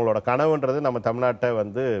 அவங்களோட கனவுன்றது நம்ம தமிழ்நாட்டை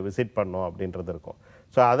வந்து விசிட் பண்ணோம் அப்படின்றது இருக்கும்.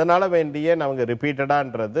 ஸோ அதனால் வேண்டிய நமக்கு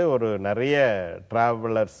ரிப்பீட்டடான்றது ஒரு நிறைய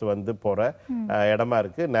ட்ராவலர்ஸ் வந்து போகிற இடமா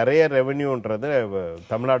இருக்கு. நிறைய ரெவென்யூன்றது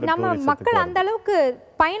தமிழ்நாடு நம்ம மக்கள் அந்த அளவுக்கு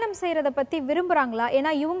பயணம் செய்யறத பத்தி விரும்புறாங்களா?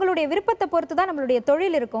 ஏன்னா இவங்களுடைய விருப்பத்தை பொறுத்து தான் நம்மளுடைய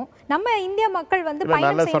தொழில் இருக்கும். நம்ம இந்திய மக்கள் வந்து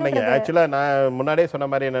நல்லா சொன்னீங்க. ஆக்சுவலாக நான் முன்னாடியே சொன்ன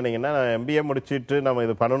மாதிரி என்னன்னீங்கன்னா, MBA முடிச்சுட்டு நம்ம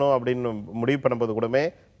இது பண்ணணும் அப்படின்னு முடிவு பண்ணும்போது கூடமே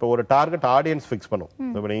இப்போ ஒரு டார்கெட் ஆடியன்ஸ் ஃபிக்ஸ் பண்ணும்.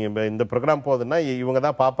 இப்போ நீங்கள் இந்த ப்ரோக்ராம் போகுதுன்னா இவங்க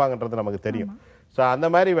தான் பார்ப்பாங்கன்றது நமக்கு தெரியும். ஸோ அந்த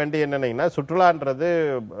மாதிரி வண்டி என்னன்னீங்கன்னா சுற்றுலான்றது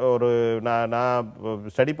ஒரு நான்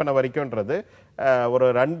ஸ்டடி பண்ண வரைக்கும்ன்றது ஒரு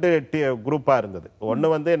 2 குரூப்பாக இருந்தது.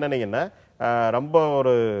 ஒன்று வந்து என்னன்னீங்கன்னா ரொம்ப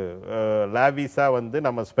ஒரு லாவிஸாக வந்து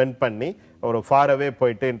நம்ம ஸ்பெண்ட் பண்ணி ஒரு ஃபாரவே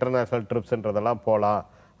போயிட்டு இன்டர்நேஷ்னல் ட்ரிப்ஸ்ன்றதெல்லாம் போகலாம்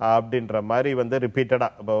அப்படின்ற மாதிரி வந்து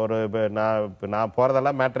ரிப்பீட்டடாக. இப்போ நான்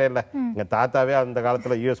போகிறதெல்லாம் மேட்டரே இல்லை. எங்கள் தாத்தாவே அந்த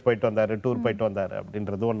காலத்தில் US போயிட்டு வந்தார், டூர் போயிட்டு வந்தார்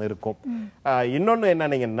அப்படின்றது ஒன்று இருக்கும். இன்னொன்று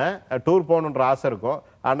என்னன்னீங்கன்னா டூர் போகணுன்ற ஆசை இருக்கும்.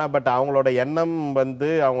 ஆனால் பட் அவங்களோட எண்ணம் வந்து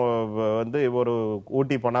அவங்க வந்து ஒரு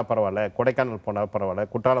ஊட்டி போனால் பரவாயில்ல, கொடைக்கானல் போனால் பரவாயில்ல,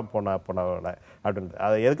 குற்றாலம் போனால் பரவாயில்ல அப்படின்றது.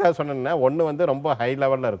 அது எதுக்காக சொன்னேன்னா ஒன்று வந்து ரொம்ப ஹை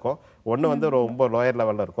லெவலில் இருக்கும், ஒன்று வந்து ரொம்ப லோயர்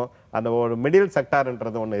லெவலில் இருக்கும். அந்த ஒரு மிடில்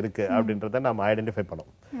செக்டார்ன்றது ஒன்று இருக்குது அப்படின்றத நம்ம ஐடென்டிஃபை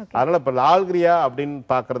பண்ணுவோம். அதனால் இப்போ லால்கிரியா அப்படின்னு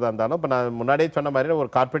பார்க்குறதா இருந்தாலும் இப்போ நான் முன்னாடியே சொன்ன மாதிரி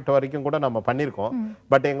ஒரு கார்பரேட் வரைக்கும் கூட நம்ம பண்ணியிருக்கோம்.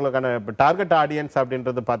 பட் எங்களுக்கான டார்கெட் ஆடியன்ஸ்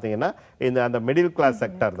அப்படின்றது பார்த்தீங்கன்னா அந்த மிடில் கிளாஸ்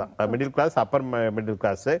செக்டார் தான். Middle class, upper middle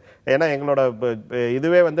class. ஏன்னா எங்களோட இதுவே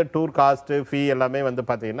வந்து டூர் காஸ்ட் ஃபீ எல்லாமே வந்து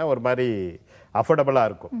பார்த்தீங்கன்னா ஒரு மாதிரி அஃபோர்டபுளாக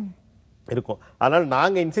இருக்கும். அதனால்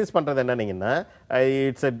நாங்கள் இன்சிஸ்ட் பண்ணுறது என்னன்னீங்கன்னா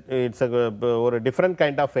இட்ஸ் ஒரு டிஃப்ரெண்ட்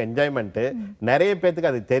கைண்ட் ஆஃப் என்ஜாய்மெண்ட்டு. நிறைய பேத்துக்கு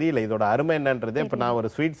அது தெரியல இதோட அருமை என்னன்றது. இப்போ நான் ஒரு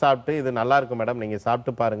ஸ்வீட் சாப்பிட்டு இது நல்லா இருக்கும் மேடம், நீங்கள்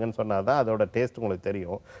சாப்பிட்டு பாருங்கன்னு சொன்னால் தான் அதோட டேஸ்ட் உங்களுக்கு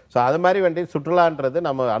தெரியும். ஸோ அது மாதிரி வேண்டி சுற்றுலான்றது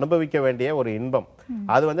நம்ம அனுபவிக்க வேண்டிய ஒரு இன்பம்.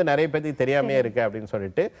 அது வந்து நிறைய பேத்துக்கு தெரியாமே இருக்கு அப்படின்னு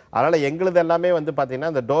சொல்லிட்டு அதனால் எங்களுது எல்லாமே வந்து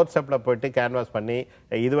பார்த்தீங்கன்னா அந்த டோர் ஸ்டெப்பில் போயிட்டு கேன்வாஸ் பண்ணி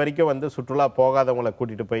இது வரைக்கும் வந்து சுற்றுலா போகாதவங்களை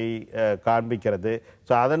கூட்டிகிட்டு போய் காண்பிக்கிறது.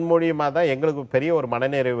 ஸோ அதன் மூலியமாக தான் எங்களுக்கு பெரிய ஒரு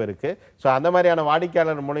மனநிறைவு இருக்குது. ஸோ அந்த மாதிரியான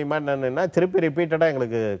வாடிக்கையாளர் மூலியமா என்னன்னா திருப்பி ரிப்பீட்டடாக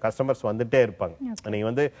எங்களுக்கு கஸ்டமர்ஸ் வந்துட்டே இருப்பாங்க.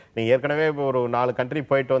 நீங்கள் ஏற்கனவே ஒரு 4 கண்ட்ரி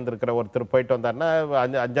போயிட்டு வந்திருக்கிற ஒருத்தர் போயிட்டு வந்தாருன்னா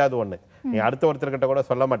 5வது ஒன்று நீங்கள் அடுத்த ஒருத்தர்கிட்ட கூட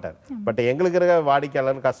சொல்ல மாட்டார். பட் எங்களுக்கு இருக்கிற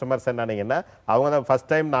வாடிக்கையாளர் கஸ்டமர்ஸ் என்னன்னீங்கன்னா அவங்க தான் ஃபர்ஸ்ட்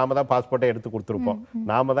டைம் நாம தான் பாஸ்போர்ட்டை எடுத்து கொடுத்துருப்போம்,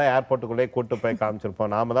 நாம தான் ஏர்போர்ட்டுக்குள்ளே கூட்டு போய்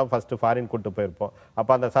காமிச்சிருப்போம், நாம தான் ஃபர்ஸ்ட் ஃபாரின் கூட்டு போயிருப்போம்.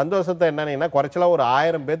 அப்போ அந்த சந்தோஷத்தை என்னன்னீங்கன்னா குறைச்சலாம் ஒரு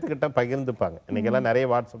 1000 பேத்துக்கிட்ட பகிர்ந்துப்பாங்க. இன்னைக்கெல்லாம் நிறைய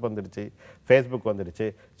வாட்ஸ்அப் வந்துடுச்சு, ஃபேஸ்புக் வந்துடுச்சு.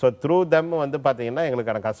 ஸோ த்ரூ தம் வந்து பார்த்தீங்கன்னா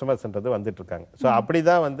எங்களுக்கான கஸ்டமர்ஸ்ன்றது வந்துட்டு இருக்காங்க. ஸோ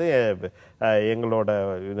அப்படிதான் வந்து எங்களோட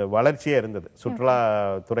வளர்ச்சியே இருந்தது.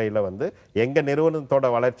 சுற்றுலாத்துறையில் வந்து எங்கள் நிறுவனத்தோட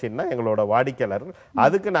வளர்ச்சின்னா எங்களோட வாடிக்கையாளர்கள்,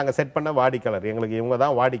 அதுக்கு நாங்கள் செட் பண்ண வாடிக்கையாளர், எங்களுக்கு இவங்க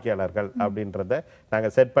தான் வாடிக்கையாளர்கள் அப்படின்றத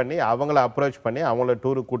நாங்கள் செட் பண்ணி அவங்கள அப்ரோச் பண்ணி அவங்கள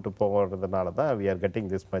டூருக்கு கூட்டு போகிறதுனால தான் we are getting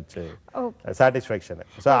this much satisfaction.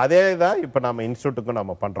 So அதே தான் இப்போ நம்ம இன்ஸ்டியூட்டுக்கும்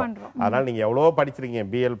நம்ம பண்ணுறோம். அதனால் நீங்கள் எவ்வளோ படிச்சிருக்கீங்க,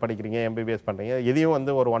 பிஎல் படிக்கிறீங்க, எம்பிபிஎஸ் பண்ணுறீங்க, இதையும்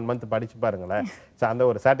வந்து ஒரு 1 month படிச்சு பாருங்களேன். ஸோ அந்த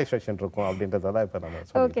ஒரு சாட்டிஸ்ஃபேக்ஷன் இருக்கும் அப்படின்றத தான் இப்போ நம்ம.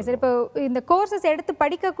 ஓகே சார், இப்போ இந்த கோர்சஸ் எடுத்து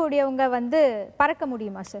படிக்கக்கூடியவங்க வந்து பறக்க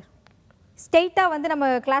முடியுமா சார்? ஸ்ட்ரெயிட்டா வந்து நம்ம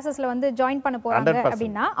கிளாसेसல வந்து ஜாயின் பண்ண போறாங்க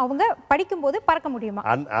அப்படினா அவங்க படிக்கும்போது பறக்க முடியுமா?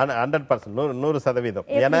 100%, 100%.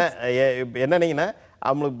 ஏன்னா என்னன்னீங்கன்னா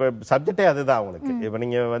அவங்களுக்கு சப்ஜெக்டே அதுதான் அவங்களுக்கு. இப்போ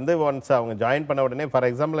நீங்கள் வந்து ஒன்ஸ் அவங்க ஜாயின் பண்ண உடனே ஃபார்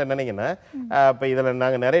எக்ஸாம்பிள் என்னன்னீங்கன்னா இப்போ இதில்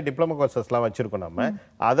நாங்கள் நிறைய டிப்ளமோ கோர்சஸ்லாம் வச்சுருக்கோம். நம்ம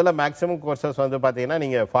அதில் மேக்ஸிமம் கோர்சஸ் வந்து பார்த்தீங்கன்னா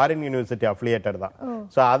நீங்கள் ஃபாரின் யூனிவர்சிட்டி அஃபிலியேட்டட் தான்.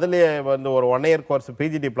 ஸோ அதுலேயே வந்து ஒரு 1 year கோர்ஸ்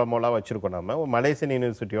பிஜி டிப்ளமோலாம் வச்சுருக்கோம் நம்ம, மலேசியன்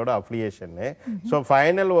யூனிவர்சிட்டியோட அஃபிலியேஷன்னு. ஸோ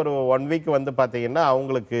ஃபைனல் ஒரு 1 week வந்து பார்த்தீங்கன்னா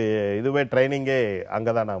அவங்களுக்கு இதுவே ட்ரைனிங்கே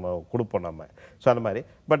அங்கே தான் நம்ம கொடுப்போம் நம்ம. ஸோ அந்த மாதிரி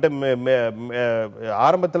பட்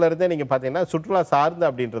ஆரம்பத்தில் இருந்தே நீங்கள் பார்த்தீங்கன்னா சுற்றுலா சார்ந்து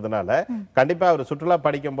அப்படின்றதுனால கண்டிப்பாக அவர் சுற்றுலா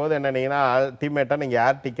படிக்கும்போது என்னன்னீங்கன்னா அல்டிமேட்டாக நீங்கள்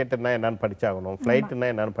ஏர் டிக்கெட்னா என்னன்னு படிச்சாகணும், ஃப்ளைட்டுன்னா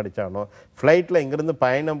என்னன்னு படிச்சாகணும். ஃப்ளைட்டில் இங்கிருந்து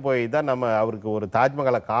பயணம் போய் தான் நம்ம அவருக்கு ஒரு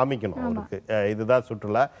தாஜ்மஹாலை காமிக்கணும். அவருக்கு இதுதான்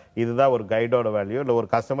சுற்றுலா, இதுதான் ஒரு கைடோட வேல்யூ, இல்லை ஒரு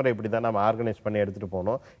கஸ்டமரை இப்படி தான் நம்ம ஆர்கனைஸ் பண்ணி எடுத்துகிட்டு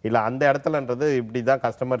போகணும், இல்லை அந்த இடத்துலன்றது இப்படி தான்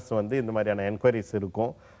கஸ்டமர்ஸ் வந்து இந்த மாதிரியான என்கொயரிஸ்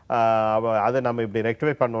இருக்கும், அதை நம்ம இப்படி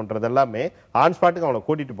ரெக்டிஃபை பண்ணுன்றது எல்லாமே ஆன் ஸ்பாட்டுக்கு அவங்களை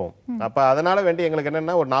கூட்டிகிட்டு போவோம். அப்போ அதனால் வேண்டி எங்களுக்கு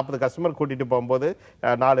என்னென்னா ஒரு 40 கஸ்டமர் கூட்டிகிட்டு போகும்போது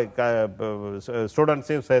 4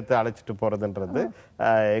 ஸ்டூடெண்ட்ஸையும் சேர்த்து அழைச்சிட்டு போகிறதுன்றது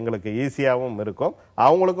எங்களுக்கு ஈஸியாகவும் இருக்கும்.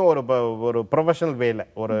 அவங்களுக்கும் ஒரு ப்ரொஃபஷனல் வேல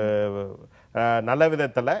ஒரு நல்ல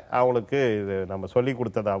விதத்தில் அவங்களுக்கு இது நம்ம சொல்லி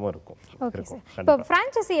கொடுத்ததாகவும் இருக்கும். ஓகே சார், இப்போ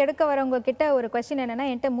ஃப்ரான்ச்சைசி எடுக்க வரவங்க கிட்ட ஒரு கொஸ்டின் என்னன்னா,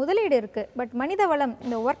 என்கிட்ட முதலீடு இருக்கு பட் மனித வளம்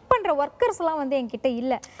இந்த ஒர்க் பண்ற ஒர்க்கர்ஸ்லாம் வந்து என்கிட்ட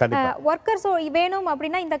இல்லை, ஒர்க்கர்ஸ் வேணும்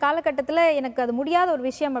அப்படின்னா இந்த காலகட்டத்தில் எனக்கு அது முடியாத ஒரு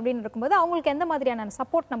விஷயம் அப்படின்னு இருக்கும்போது அவங்களுக்கு எந்த மாதிரியான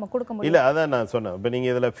சப்போர்ட் நம்ம கொடுக்க முடியும்? இல்லை அதான் நான் சொன்னேன். இப்போ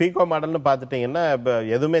நீங்கள் இதில் ஃபீகோ மாடல்னு பார்த்துட்டீங்கன்னா இப்போ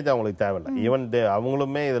எதுவுமே தான் அவங்களுக்கு தேவையில்லை. ஈவன்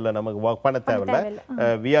அவங்களுமே இதில் நமக்கு ஒர்க் பண்ண தேவையில்லை.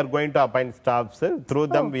 we are going to appoint staffs, through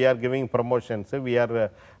them we are giving promotions, we are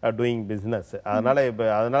doing business.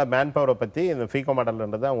 அதனால மேன் பவரை பற்றி இந்த ஃபீகோ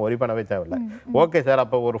மாடல்ன்றது அவங்க ஒரி பண்ணவே தேவையில்லை. ஓகே சார்,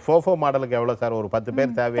 அப்போ ஒரு ஃபோஃபோ மாடலுக்கு எவ்வளோ சார், ஒரு 10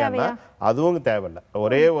 பேர் தேவையானா அதுவும் தேவையில்லை.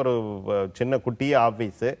 ஒரே ஒரு சின்ன குட்டிய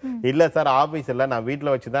ஆஃபீஸு இல்லை சார், ஆஃபீஸ் இல்லை நான்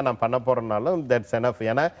வீட்டில் வச்சு தான் நான் பண்ண போகிறனாலும் தட்ஸ் எனஃப்.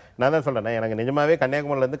 ஏன்னா நான் தான் சொல்கிறேன், எனக்கு நிஜமாவே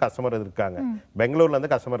கன்னியாகுமரியிலேருந்து கஸ்டமர் இருக்காங்க,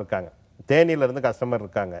 பெங்களூர்லேருந்து கஸ்டமர் இருக்காங்க, தேனியிலேருந்து கஸ்டமர்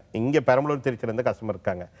இருக்காங்க, இங்கே பெரம்பலூர் திருச்சியிலேருந்து கஸ்டமர்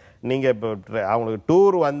இருக்காங்க. நீங்கள் இப்போ அவங்களுக்கு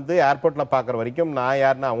டூர் வந்து ஏர்போர்ட்டில் பார்க்குற வரைக்கும் நான்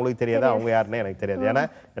யாருன்னு அவங்களுக்கு தெரியாது, அவங்க யாருன்னு எனக்கு தெரியாது. ஏன்னா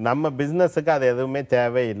நம்ம பிஸ்னஸுக்கு அது எதுவுமே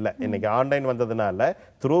தேவையில்லை. இன்றைக்கி ஆன்லைன் வந்ததுனால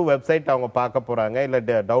த்ரூ வெப்சைட் அவங்க பார்க்க போகிறாங்க, இல்லை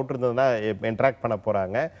டவுட் இருந்ததுன்னா இன்ட்ராக்ட் பண்ண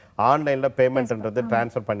போகிறாங்க, ஆன்லைனில் பேமெண்ட்ன்றது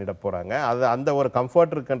ட்ரான்ஸ்ஃபர் பண்ணிட போகிறாங்க. அது அந்த ஒரு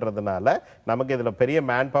கம்ஃபர்ட் இருக்குன்றதுனால நமக்கு இதில் பெரிய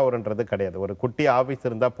மேன் பவர்ன்றது கிடையாது. ஒரு குட்டி ஆஃபீஸ்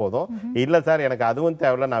இருந்தால் போதும். இல்லை சார் எனக்கு அதுவும்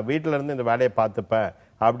தேவையில்லை, நான் வீட்டில் இருந்து இந்த வேலையை பார்த்துப்பேன்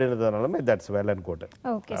அப்படின்றதுனாலுமே that's well and good.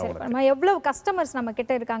 Okay sir, நம்ம எவ்வளவு கஸ்டமர்ஸ் நம்ம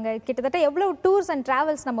கிட்ட இருக்காங்க, கிட்டத்தட்ட எவ்வளவு டூர்ஸ் அண்ட்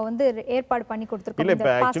டிராவல்ஸ் நம்ம வந்து ஏற்பாடு பண்ணி கொடுத்துருக்கோம்? இல்லை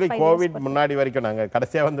இப்போ ஆக்சுவலி கோவிட் முன்னாடி வரைக்கும் நாங்கள்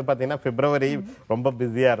கடைசியாக வந்து பார்த்தீங்கன்னா பிப்ரவரி ரொம்ப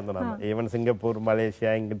பிஸியாக இருந்தோம். நம்ம ஈவன் சிங்கப்பூர்,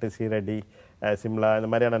 மலேசியா, இங்கிட்டு சீரடி, சிம்லா இந்த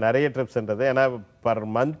மாதிரியான நிறைய ட்ரிப்ஸ்ன்றது. ஏன்னா பர்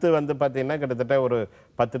மந்த்து வந்து பார்த்தீங்கன்னா கிட்டத்தட்ட ஒரு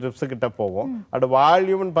 10 ட்ரிப்ஸு கிட்ட போவோம். அது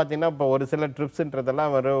வால்யூம்னு பார்த்தீங்கன்னா இப்போ ஒரு சில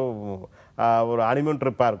ட்ரிப்ஸுன்றதெல்லாம் ஒரு ஹனிமூன்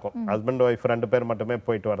ட்ரிப்பாக இருக்கும், ஹஸ்பண்ட் ஒய்ஃப் 2 பேர் மட்டுமே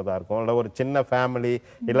போயிட்டு வரதா இருக்கும். இல்லை ஒரு சின்ன ஃபேமிலி,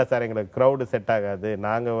 இல்லை சார் எங்களுக்கு க்ரௌடு செட் ஆகாது,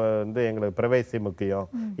 நாங்கள் வந்து எங்களுக்கு ப்ரைவசி முக்கியம்,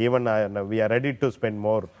 even we are ready to spend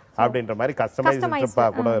more அப்படின்ற மாதிரி கஸ்டமைஸ்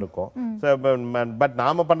ட்ரிப்பாக கூட இருக்கும். ஸோ பட்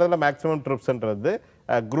நாம் பண்ணுறதுல மேக்ஸிமம் ட்ரிப்ஸ்ன்றது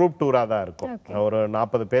குரூப் டூராக தான் இருக்கும். ஒரு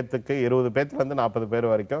 40 பேர்த்துக்கு 20 பேர்த்துலேருந்து 40 பேர்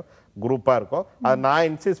வரைக்கும் குரூப்பாக இருக்கும். அதை நான்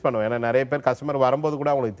இன்சிஸ்ட் பண்ணுவேன், ஏன்னா நிறைய பேர் கஸ்டமர் வரும்போது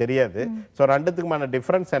கூட அவங்களுக்கு தெரியாது. ஸோ ரெண்டுத்துக்குமான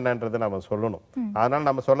டிஃப்ரென்ஸ் என்னன்றது நம்ம சொல்லணும். அதனால்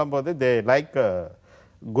நம்ம சொல்லும் போது தே லைக்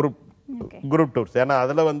குரூப் டூர்ஸ். ஏன்னா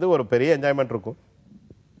அதில் வந்து ஒரு பெரிய என்ஜாய்மெண்ட் இருக்கும்.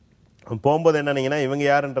 போகும்போது என்னன்னீங்கன்னா இவங்க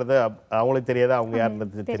யாருன்றது அவங்களுக்கு தெரியாது, அவங்க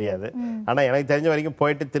யாருன்றது தெரியாது. ஆனால் எனக்கு தெரிஞ்ச வரைக்கும்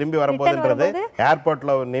போயிட்டு திரும்பி வரும்போதுன்றது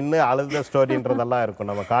ஏர்போர்ட்டில் நின்று அழுத ஸ்டோரின்றதெல்லாம் இருக்கும்.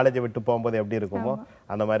 நம்ம காலேஜை விட்டு போகும்போது எப்படி இருக்குமோ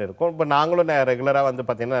அந்த மாதிரி இருக்கும். இப்போ நாங்களும் ரெகுலராக வந்து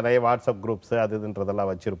பார்த்தீங்கன்னா நிறைய வாட்ஸ்அப் குரூப்ஸ்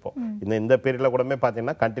அதுன்றதெல்லாம் வச்சுருப்போம். இந்த பீரியடில் கூடமே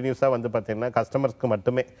பார்த்தீங்கன்னா கண்டினியூஸாக வந்து பார்த்தீங்கன்னா கஸ்டமர்ஸ்க்கு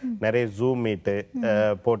மட்டுமே நிறைய ஜூம் மீட்டு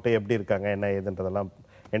போட்டு எப்படி இருக்காங்க என்ன ஏதுன்றதெல்லாம்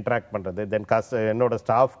இன்ட்ராக்ட் பண்ணுறது. தென் என்னோட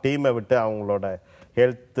ஸ்டாஃப் டீமை விட்டு அவங்களோட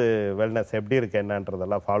ஹெல்த்து வெல்னஸ் எப்படி இருக்குது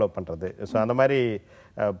என்னன்றதெல்லாம் ஃபாலோ பண்ணுறது. ஸோ அந்த மாதிரி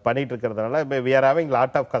பண்ணிட்டு இருக்கிறதுனால we are having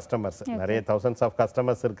lot of customers. நிறைய thousands of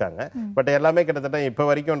customers இருக்காங்க. பட் எல்லாமே கிட்டத்தட்ட இப்போ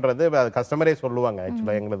வரைக்கும்ன்றது கஸ்டமரே சொல்லுவாங்க.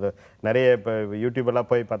 ஆக்சுவலாக எங்களுக்கு நிறைய இப்போ யூடியூப் எல்லாம்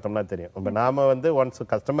போய் பார்த்தோம்னா தெரியும். இப்போ நாம வந்து ஒன்ஸ்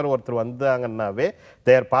கஸ்டமர் ஒருத்தர் வந்தாங்கன்னாவே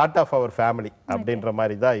they are part of our family அப்படின்ற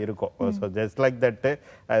மாதிரி தான் இருக்கும். ஸோ ஜஸ்ட் லைக் தட்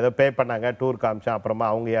ஏதோ பே பண்ணாங்க, டூர் காமிச்சா அப்புறமா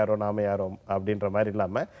அவங்க யாரோ நாம யாரோ அப்படின்ற மாதிரி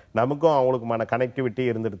இல்லாமல் நமக்கும் அவங்களுக்குமான கனெக்டிவிட்டி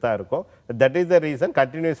இருந்துட்டு தான் இருக்கும். That is the reason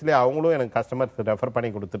continuously அவங்களும் எனக்கு கஸ்டமர்ஸ் ரெஃபர்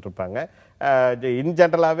பண்ணி கொடுத்துட்டு இருப்பாங்க. இன்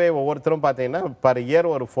ஜென்ரலாகவே ஒவ்வொருத்தரும் பார்த்தீங்கன்னா பர்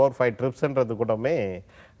இயர் ஒரு 4-5 ட்ரிப்ஸ்ன்றது கூடமே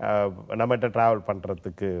நம்மகிட்ட ட்ராவல்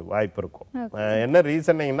பண்ணுறதுக்கு வாய்ப்பு இருக்கும். என்ன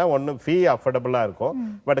ரீசனிங்னா ஒன்று ஃபீ அஃபோர்டபுளாக இருக்கும்,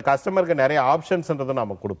 பட் கஸ்டமருக்கு நிறைய ஆப்ஷன்ஸ்ன்றதும்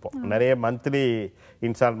நம்ம கொடுப்போம். நிறைய மந்த்லி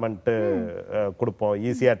இன்ஸ்டால்மெண்ட்டு கொடுப்போம்,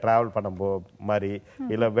 ஈஸியாக ட்ராவல் பண்ண மாதிரி.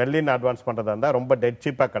 இல்லை வெள்ளின் அட்வான்ஸ் பண்ணுறதா இருந்தால் ரொம்ப டெட்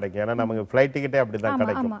சீப்பாக கிடைக்கும். ஏன்னா நமக்கு ஃப்ளைட் டிக்கெட்டே அப்படி தான்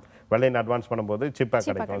கிடைக்கும், வெள்ளின் அட்வான்ஸ் பண்ணும்போது சீப்பாக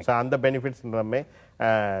கிடைக்கும். ஸோ அந்த பெனிஃபிட்ஸ் எல்லாமே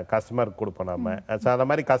கஸ்டமருக்கு கொடுப்போம் நம்ம. ஸோ அந்த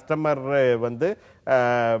மாதிரி கஸ்டமர் வந்து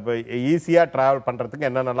ஈஸியாக ட்ராவல் பண்ணுறதுக்கு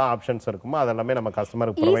என்னென்னலாம் ஆப்ஷன்ஸ் இருக்குமோ அதெல்லாமே நம்ம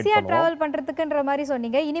கஸ்டமருக்கு ஈஸியா டிராவல் பண்றதுக்குன்ற மாதிரி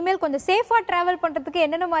சொன்னீங்க. இனிமேல் கொஞ்சம் சேஃபா டிராவல் பண்றதுக்கு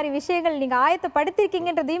என்னென்ன மாதிரி விஷயங்கள் நீங்க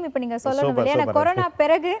ஆயத்தப்படுத்திருக்கீங்கன்றதையும் இப்ப நீங்க சொல்லணும். ஏன்னா கொரோனா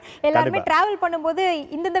பிறகு எல்லாருமே டிராவல் பண்ணும்போது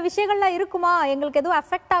இந்த விஷயங்கள்லாம் இருக்குமா, எங்களுக்கு எதுவும்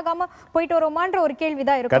அஃபெக்ட் ஆகாம போயிட்டு வருமான்ற ஒரு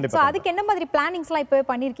கேள்விதான் இருக்கும். சோ அதுக்கு என்ன மாதிரி பிளானிங்ஸ்லாம் இப்பவே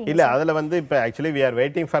பண்ணிருக்கீங்க? இல்ல அதுல வந்து இப்ப actually we are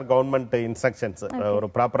waiting for government instructions. ஒரு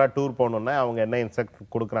ப்ராப்பரா டூர் போகணும்னா அவங்க என்ன இன்ஸ்ட்ரக்ஷன்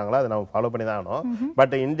கொடுக்குறாங்களோ அதை நம்ம ஃபாலோ பண்ணி தான் ஆகணும்.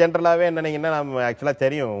 பட் இன் ஜென்ரலாவே என்னன்னா நம்ம ஆக்சுவலா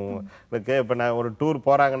தெரியும் உங்களுக்கு, இப்ப நான் ஒரு டூர்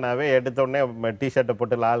போறாங்கன்னாவே எடுத்த உடனே டிஷர்ட்டை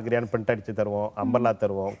போட்டு லால்கிரியான்னு பிரிண்ட் அடிச்சு தருவோம், அம்பர்லா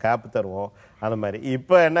தருவோம், கேப் தருவோம். அந்த மாதிரி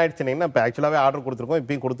இப்போ என்ன ஆயிடுச்சுன்னா இப்போ ஆக்சுவலாவே ஆர்டர் கொடுத்துருக்கோம்,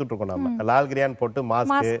 இப்பயும் கொடுத்துட்டு இருக்கோம். நம்ம லால்கிரியான்னு போட்டு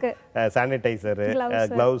மாஸ்க், சானிடைசர்,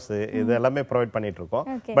 கிளவுஸ் இது எல்லாமே ப்ரொவைட் பண்ணிட்டு இருக்கோம்.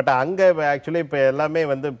 பட் அங்க ஆக்சுவலி இப்போ எல்லாமே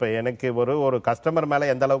வந்து இப்போ எனக்கு ஒரு கஸ்டமர் மேல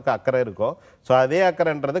எந்த அளவுக்கு அக்கறை இருக்கோ, ஸோ அதே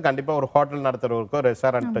அக்கறைன்றது கண்டிப்பா ஒரு ஹோட்டல் நடத்துறவருக்கோ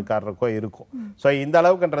ரெஸ்டாரண்ட்டுக்காரருக்கோ இருக்கும். ஸோ இந்த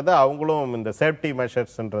அளவுக்குன்றது அவங்களும் இந்த சேஃப்டி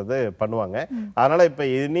மெஷர்ஸ்ன்றது பண்ணுவாங்க. அதனால இப்போ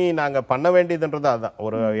இனி நாங்க பண்ண வேண்டியதுன்றது அதுதான்,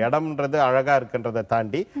 ஒரு இடம்ன்றது அழகா இருக்குன்றதை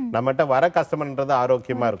தாண்டி நம்மகிட்ட வர கஸ்டமர்ன்றது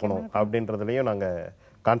ஆரோக்கியமா இருக்கணும் அப்படின்றதுலயும் நாங்க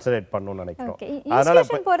கான்சன்ட்ரேட் பண்ணணும்னு நினைக்கிறோம்.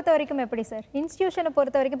 இன்ஸ்டிடியூஷன் பொறுத்த வரைக்கும் எப்படி சார்? இன்ஸ்டிடியூஷனை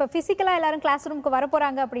பொறுத்த வரைக்கும் இப்போ பிசிக்கலா எல்லாரும் கிளாஸ் ரூமுக்கு வர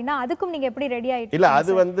போறாங்க அப்படின்னா அதுக்கும் நீங்க எப்படி ரெடி ஆயிட்டு? இல்ல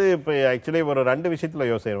அது வந்து இப்போ ஆக்சுவலி ஒரு 2 விஷயத்துல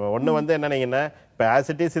யோசிக்கிறோம். ஒன்னு வந்து என்னன்னா இப்போ ஆஸ்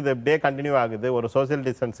இட் இஸ் இது இப்படியே கண்டினியூ ஆகுது, ஒரு சோசியல்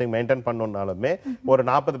டிஸ்டன்சிங் மெயின்டைன் பண்ணணும்னாலுமே ஒரு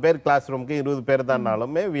 40 பேர் கிளாஸ் ரூமுக்கு 20 பேர்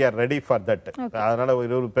தான்னாலுமே we are ready for that. அதனால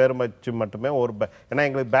 20 பேர் வச்சு மட்டுமே ஒரு ஏன்னா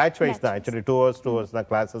எங்களுக்கு பேட்ச் வைஸ் தான் ஆக்சுவலி 2 hours தான்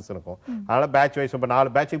கிளாஸஸ் இருக்கும். அதனால பேட்ச் வைஸ் இப்போ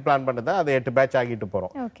 4 பேட்சுக்கு பிளான் பண்ணி அது 8 பேட்ச் ஆகிட்டு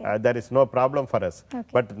போறோம். there is no problem for us.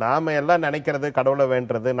 But நாம எல்லாம் நினைக்கிறது, கடவுளை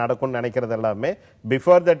வேண்டது நடக்கும்னு நினைக்கிறது எல்லாமே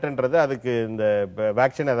பிஃபோர் தட்ன்றது அதுக்கு இந்த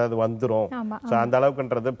வேக்சின் ஏதாவது வந்துரும், ஸோ அந்த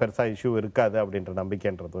அளவுக்குன்றது பெருசா இஷ்யூ இருக்காது அப்படின்ற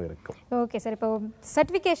நம்பிக்கைன்றதும் இருக்கும். ஓகே சார், இப்போ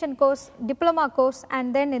certification course, diploma course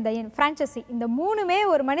and then இந்த ஃப்ரான்ச்சைசி, இந்த மூணுமே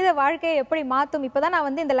ஒரு மனித வாழ்க்கையை எப்படி மாற்றும்? இப்போதான் நான்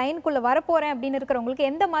வந்து இந்த லைனுக்குள்ள வரப்போறேன் அப்படின்னு இருக்கிறவங்களுக்கு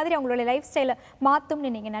எந்த மாதிரி அவங்களுடைய லைஃப் ஸ்டைலை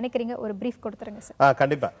மாற்றும்னு நீங்க நினைக்கிறீங்க? ஒரு பிரீஃப் கொடுத்துருங்க சார்.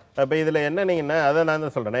 கண்டிப்பா. இப்போ இதுல என்னன்னீங்கன்னா அதை நான்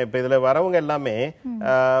தான் சொல்றேன். இப்போ இதுல வரவங்க எல்லாமே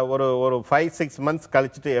ஒரு 5-6 months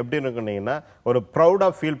கழிச்சுட்டு எப்படி இருக்குன்னீங்கன்னா ஒரு ப்ரௌடா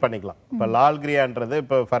ஃபீல் பண்ணிக்கலாம். இப்போ லால்கிரியான்றது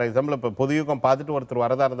இப்போ ஃபார் எக்ஸாம்பிள் இப்போ புதுயுகம் பார்த்துட்டு ஒருத்தர்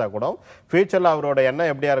வரதா இருந்தா கூட ஃபியூச்சர்ல அவரோட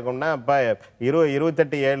எண்ணம் எப்படியா இருக்கும்னா, இப்போ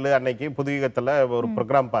 28/7 அன்னைக்கு புதுயுகத்துல ஒரு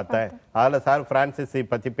ப்ரோக்ராம் பார்த்தேன், அதுல சார் பிரான்சிசி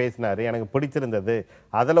பத்தி பேசினாரு, எனக்கு பிடிச்சிருந்தது,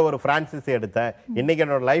 அதுல ஒரு பிரான்சிசி எடுத்தேன், இன்னைக்கு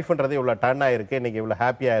என்னோட லைஃப்ன்றது இவ்வளவு டர்ன் ஆயிருக்கு, இன்னைக்கு இவ்வளவு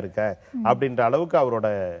ஹாப்பியா இருக்கேன் அப்படின்ற அளவுக்கு அவரோட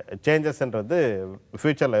சேஞ்சஸ்ன்றது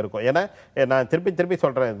ஃபியூச்சர்ல இருக்கும். ஏன்னா நான் திருப்பி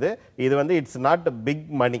சொல்றேன், இது வந்து இட்ஸ் நாட் பிக்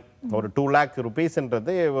மணி. ஒரு 2 lakh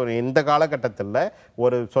rupeesன்றது இந்த காலகட்டத்தில்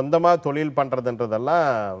ஒரு சொந்தமா தொழில்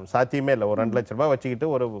பண்றதுன்றதெல்லாம் சாத்தியமே இல்லை. ஒரு 2 லட்சம் ரூபாய் வச்சுக்கிட்டு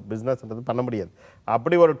ஒரு பிசினஸ்ன்றது பண்ண முடியாது.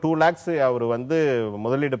 அப்படி ஒரு 2 lakhs அவர் வந்து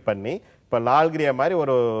முதலீடு பண்ணி இப்போ லால்கிரியா மாதிரி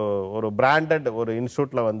ஒரு பிராண்டட் ஒரு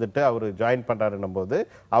இன்ஸ்டியூட்டில் வந்துட்டு அவர் ஜாயின் பண்ணுறாருன்னும் போது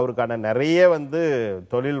அவருக்கான நிறைய வந்து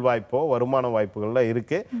தொழில் வாய்ப்போ வருமான வாய்ப்புகள்லாம்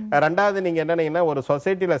இருக்குது. ரெண்டாவது நீங்கள் என்னன்னீங்கன்னா ஒரு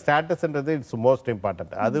சொசைட்டியில் ஸ்டேட்டஸ்ன்றது இட்ஸ் மோஸ்ட்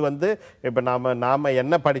இம்பார்ட்டன்ட். அது வந்து இப்போ நாம்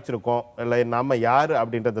என்ன படிச்சிருக்கோம், இல்லை நாம் யார்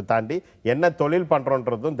அப்படின்றத தாண்டி என்ன தொழில்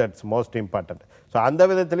பண்ணுறோன்றதும் தட்ஸ் மோஸ்ட் இம்பார்ட்டன்ட். ஸோ அந்த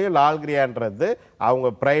விதத்துலேயும் லால்கிரியான்றது அவங்க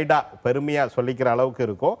ப்ரைடாக பெருமையாக சொல்லிக்கிற அளவுக்கு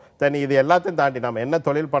இருக்கும். தென் இது எல்லாத்தையும் தாண்டி நம்ம என்ன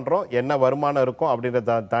தொழில் பண்ணுறோம், என்ன வருமானம் இருக்கும்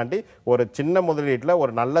அப்படின்றத தாண்டி ஒரு சின்ன முதலீட்டில்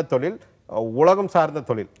ஒரு நல்ல தொழில், உலகம் சார்ந்த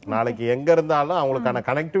தொழில், நாளைக்கு எங்க இருந்தாலும் அவங்களுக்கான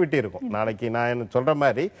கனெக்டிவிட்டி இருக்கும். நாளைக்கு நான் சொல்ற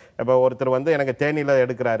மாதிரி இப்போ ஒருத்தர் வந்து எனக்கு தேனியில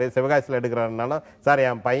எடுக்கிறாரு, சிவகாசியில் எடுக்கிறாருனாலும் சார்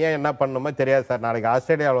என் பையன் என்ன பண்ணணுமோ தெரியாது சார், நாளைக்கு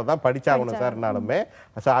ஆஸ்திரேலியாவில் தான் படிச்சாகணும் சார்னாலுமே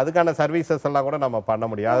ஸோ அதுக்கான சர்வீசஸ் எல்லாம் கூட நம்ம பண்ண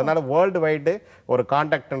முடியும். அதனால வேர்ல்டு வைடு ஒரு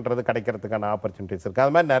கான்டாக்ட்ன்றது கிடைக்கிறதுக்கான ஆப்பர்ச்சுனிட்டிஸ் இருக்கு.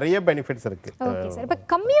 அது மாதிரி நிறைய பெனிஃபிட்ஸ் இருக்கு. இப்போ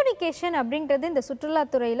கம்யூனிகேஷன் அப்படின்றது இந்த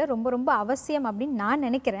சுற்றுலாத்துறையில ரொம்ப ரொம்ப அவசியம் அப்படின்னு நான்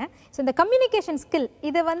நினைக்கிறேன். ஸோ இந்த கம்யூனிகேஷன் ஸ்கில்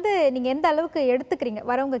இதை வந்து நீங்க எந்த அளவுக்கு எடுத்துக்கிறீங்க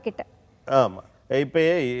வரவங்க கிட்ட? ஆமாம், இப்போ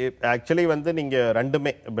ஆக்சுவலி வந்து நீங்கள்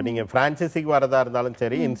ரெண்டுமே இப்போ நீங்கள் ஃப்ரான்ச்சைசிக்கு வரதா இருந்தாலும்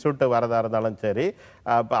சரி, இன்ஸ்டியூட் வரதா இருந்தாலும் சரி,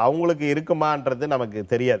 அப்போ அவங்களுக்கு இருக்குமான்றது நமக்கு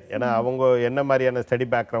தெரியாது. ஏன்னா அவங்க என்ன மாதிரியான ஸ்டடி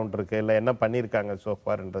பேக்ரவுண்ட் இருக்குது, இல்லை என்ன பண்ணியிருக்காங்க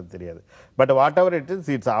சோஃபார்ன்றது தெரியாது. But what ever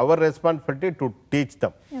it's our responsibility to teach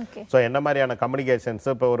them. So என்ன மாதிரியான கம்யூனிகேஷன்ஸ்,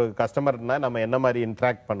 இப்போ ஒரு கஸ்டமர்னா நம்ம என்ன மாதிரி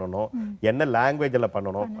இன்ட்ராக்ட் பண்ணணும், என்ன லாங்குவேஜில்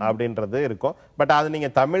பண்ணணும் அப்படின்றது இருக்கும். பட் அது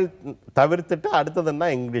நீங்கள் தமிழ் தவிர்த்துட்டு அடுத்ததுன்னா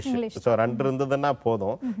இங்கிலீஷ். ஸோ 2 இருந்ததுன்னா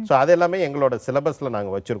போதும். ஸோ அது எல்லாமே எங்களோட சிலபஸில்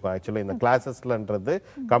நாங்கள் வச்சுருக்கோம். ஆக்சுவலி இந்த கிளாஸஸ்லன்றது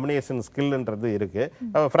கம்யூனிகேஷன் ஸ்கில்ன்றது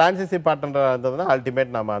இருக்குது. ஃப்ரான்ச்சைசி பார்ட்னராக இருந்ததுன்னா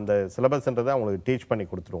அல்டிமேட் நம்ம அந்த சிலபஸ்ன்றதை அவங்களுக்கு டீச் பண்ணி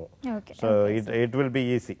கொடுத்துருவோம். So it will be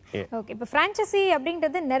easy. Okay, இப்போ ஃப்ரான்ச்சைசி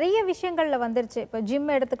அப்படின்றது நிறைய விஷயங்களில் வந்துருச்சு. இப்போ ஜிம்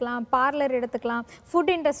எடுத்துக்கலாம், பார்லர் எடுத்துக்கலாம்,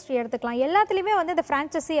 ஃபுட் இண்டஸ்ட்ரி எடுத்துக்கலாம், எல்லாத்துலேயுமே வந்து இந்த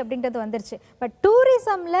ஃப்ரான்ச்சைசி அப்படின்றது வந்துருச்சு. பட்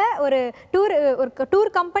டூரிசமில் ஒரு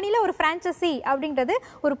டூர் கம்பெனியில் ஒரு ஃப்ரான்ச்சைசி அப்படின்றது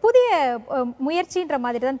ஒரு புதிய முயற்சின்ற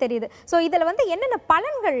மாதிரி தான் தெரியுது. ஸோ இதில் வந்து என்னென்ன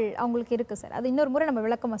பலன்கள் அவங்களுக்கு இருக்கு சார், அது இன்னொரு முறை நம்ம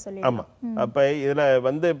விளக்கமா சொல்லி. ஆமா, அப்ப இதுல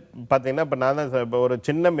வந்து பாத்தீங்கன்னா இப்ப நான் தான் ஒரு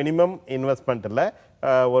சின்ன மினிமம் இன்வெஸ்ட்மெண்ட்ல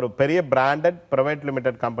ஒரு பெரிய பிராண்டட் பிரைவேட்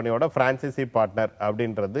லிமிடெட் கம்பெனியோட ஃப்ரான்ச்சைசி பார்ட்னர்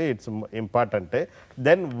அப்படின்றது இட்ஸ் இம்பார்ட்டன்ட்.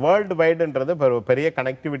 தென் வேர்ல்டு வைடுன்றது பெரிய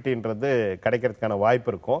கனெக்டிவிட்டின்றது கிடைக்கிறதுக்கான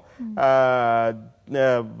வாய்ப்பு இருக்கும்.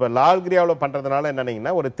 லால்கிரியாவில் பண்ணுறதுனால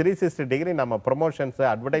என்னன்னீங்கன்னா ஒரு 360 டிகிரி நம்ம ப்ரொமோஷன்ஸ்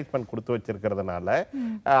அட்வர்டைஸ்மெண்ட் கொடுத்து வச்சிருக்கிறதுனால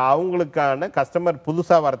அவங்களுக்கான கஸ்டமர்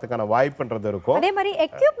புதுசா வரதுக்கான வாய்ப்புன்றது இருக்கும். அதே மாதிரி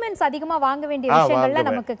எக்யூப்மெண்ட்ஸ் அதிகமா வாங்க வேண்டிய விஷயங்கள்ல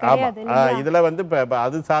நமக்கு கிடையாது. இதுல வந்து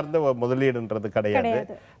அது சார்ந்த முதலீடுன்றது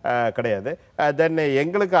கிடையாது. தென்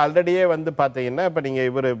எங்களுக்கு ஆல்ரெடியே வந்து பாத்தீங்கன்னா இப்ப நீங்க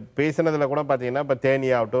இவர் பேசினதுல கூட பாத்தீங்கன்னா இப்ப தேனி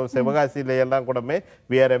ஆகட்டும், சிவகாசியில எல்லாம் கூடமே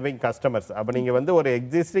we are having customers. அப்ப நீங்க வந்து ஒரு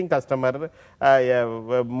எக்ஸிஸ்டிங் கஸ்டமர்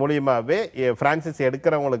மூலியமாவே பிரான்சைசி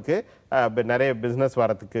எடுக்கிறவங்களுக்கு நிறைய பிசினஸ்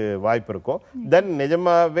வரதுக்கு வாய்ப்பு இருக்கும். தென்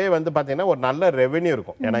நிஜமாவே வந்து பாத்தீங்கன்னா ஒரு நல்ல ரெவென்யூ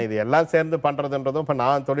இருக்கும். ஏன்னா இது எல்லாம் சேர்ந்து பண்றதுன்றதும் இப்ப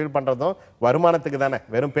நான் தொழில் பண்றதும் வருமானத்துக்கு தானே,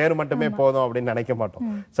 வெறும் பேர் மட்டுமே போதும் அப்படின்னு நினைக்க மாட்டோம்.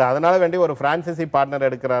 ஸோ அதனால வேண்டி ஒரு பிரான்சைசி பார்ட்னர்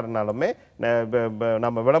எடுக்கிறாருனாலுமே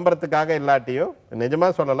நம்ம விளம்பரத்துக்காக இல்லாட்டியும் நிஜமா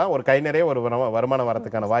சொல்லலாம் ஒரு கை நிறைய ஒரு வருமானம்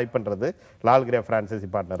வரதுக்கான வாய்ப்புன்றது லால்கிரியா பிரான்சைசி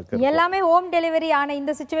பார்ட்னருக்கு. எல்லாமே ஹோம் டெலிவரி ஆன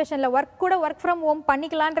இந்த சிச்சுவேஷன்ல ஒர்க் ஃப்ரம் ஹோம்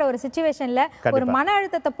பண்ணிக்கலான்ற ஒரு சிச்சுவேஷன்ல ஒரு மன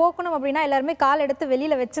அழுத்தத்தை போக்கணும் அப்படின்னா எல்லாருமே கால் எடுத்து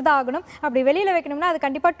வெளியில வச்சுதான் ஆகணும். அப்படி வெளியில வைக்கணும்னா அது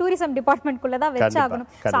கண்டிப்பா டூரிசம் டிபார்ட்மெண்ட்குள்ள தான் வச்சாகணும்.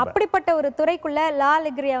 அப்படிப்பட்ட ஒரு துறைக்குள்ள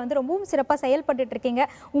லால்கிரியா வந்து ரொம்பவும் சிறப்பா செயல்பட்டு இருக்கீங்க.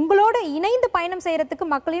 உங்களோட இணைந்து பயணம் செய்யறதுக்கு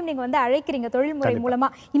மக்களையும் நீங்க வந்து அழைக்கிறீங்க தொழில்முறை மூலமா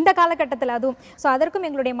இந்த காலகட்டத்தில். அதுவும் ஸோ அதற்கும்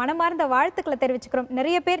எங்களுடைய மனமார்ந்த வாழ்த்துக்களை தெரிவிச்சுக்கிறோம்.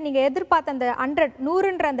 நிறைய பேர் நீங்க எதிர்பார்த்த அந்த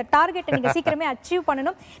 100 அந்த டார்கெட்டை நீங்க சீக்கிரமே அச்சீவ்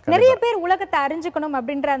பண்ணணும். நிறைய பேர் உலகத்தை அறிஞ்சுக்கணும்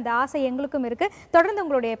அப்படின்ற அந்த ஆசை எங்களுக்கும் இருக்கு. தொடர்ந்து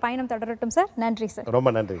உங்களுடைய பயணம் தொடரட்டும் சார். நன்றி சார்.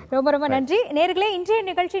 ரொம்ப நன்றி. ரொம்ப நன்றி நேயர்களே. இன்றைய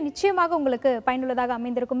நிகழ்ச்சி நிச்சயமாக உங்களுக்கு பயனுள்ளதாக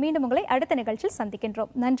அமைந்திருக்கும். மீண்டும் உங்களை அடுத்த நிகழ்ச்சியில்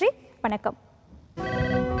சந்திக்கின்றோம். நன்றி, வணக்கம்.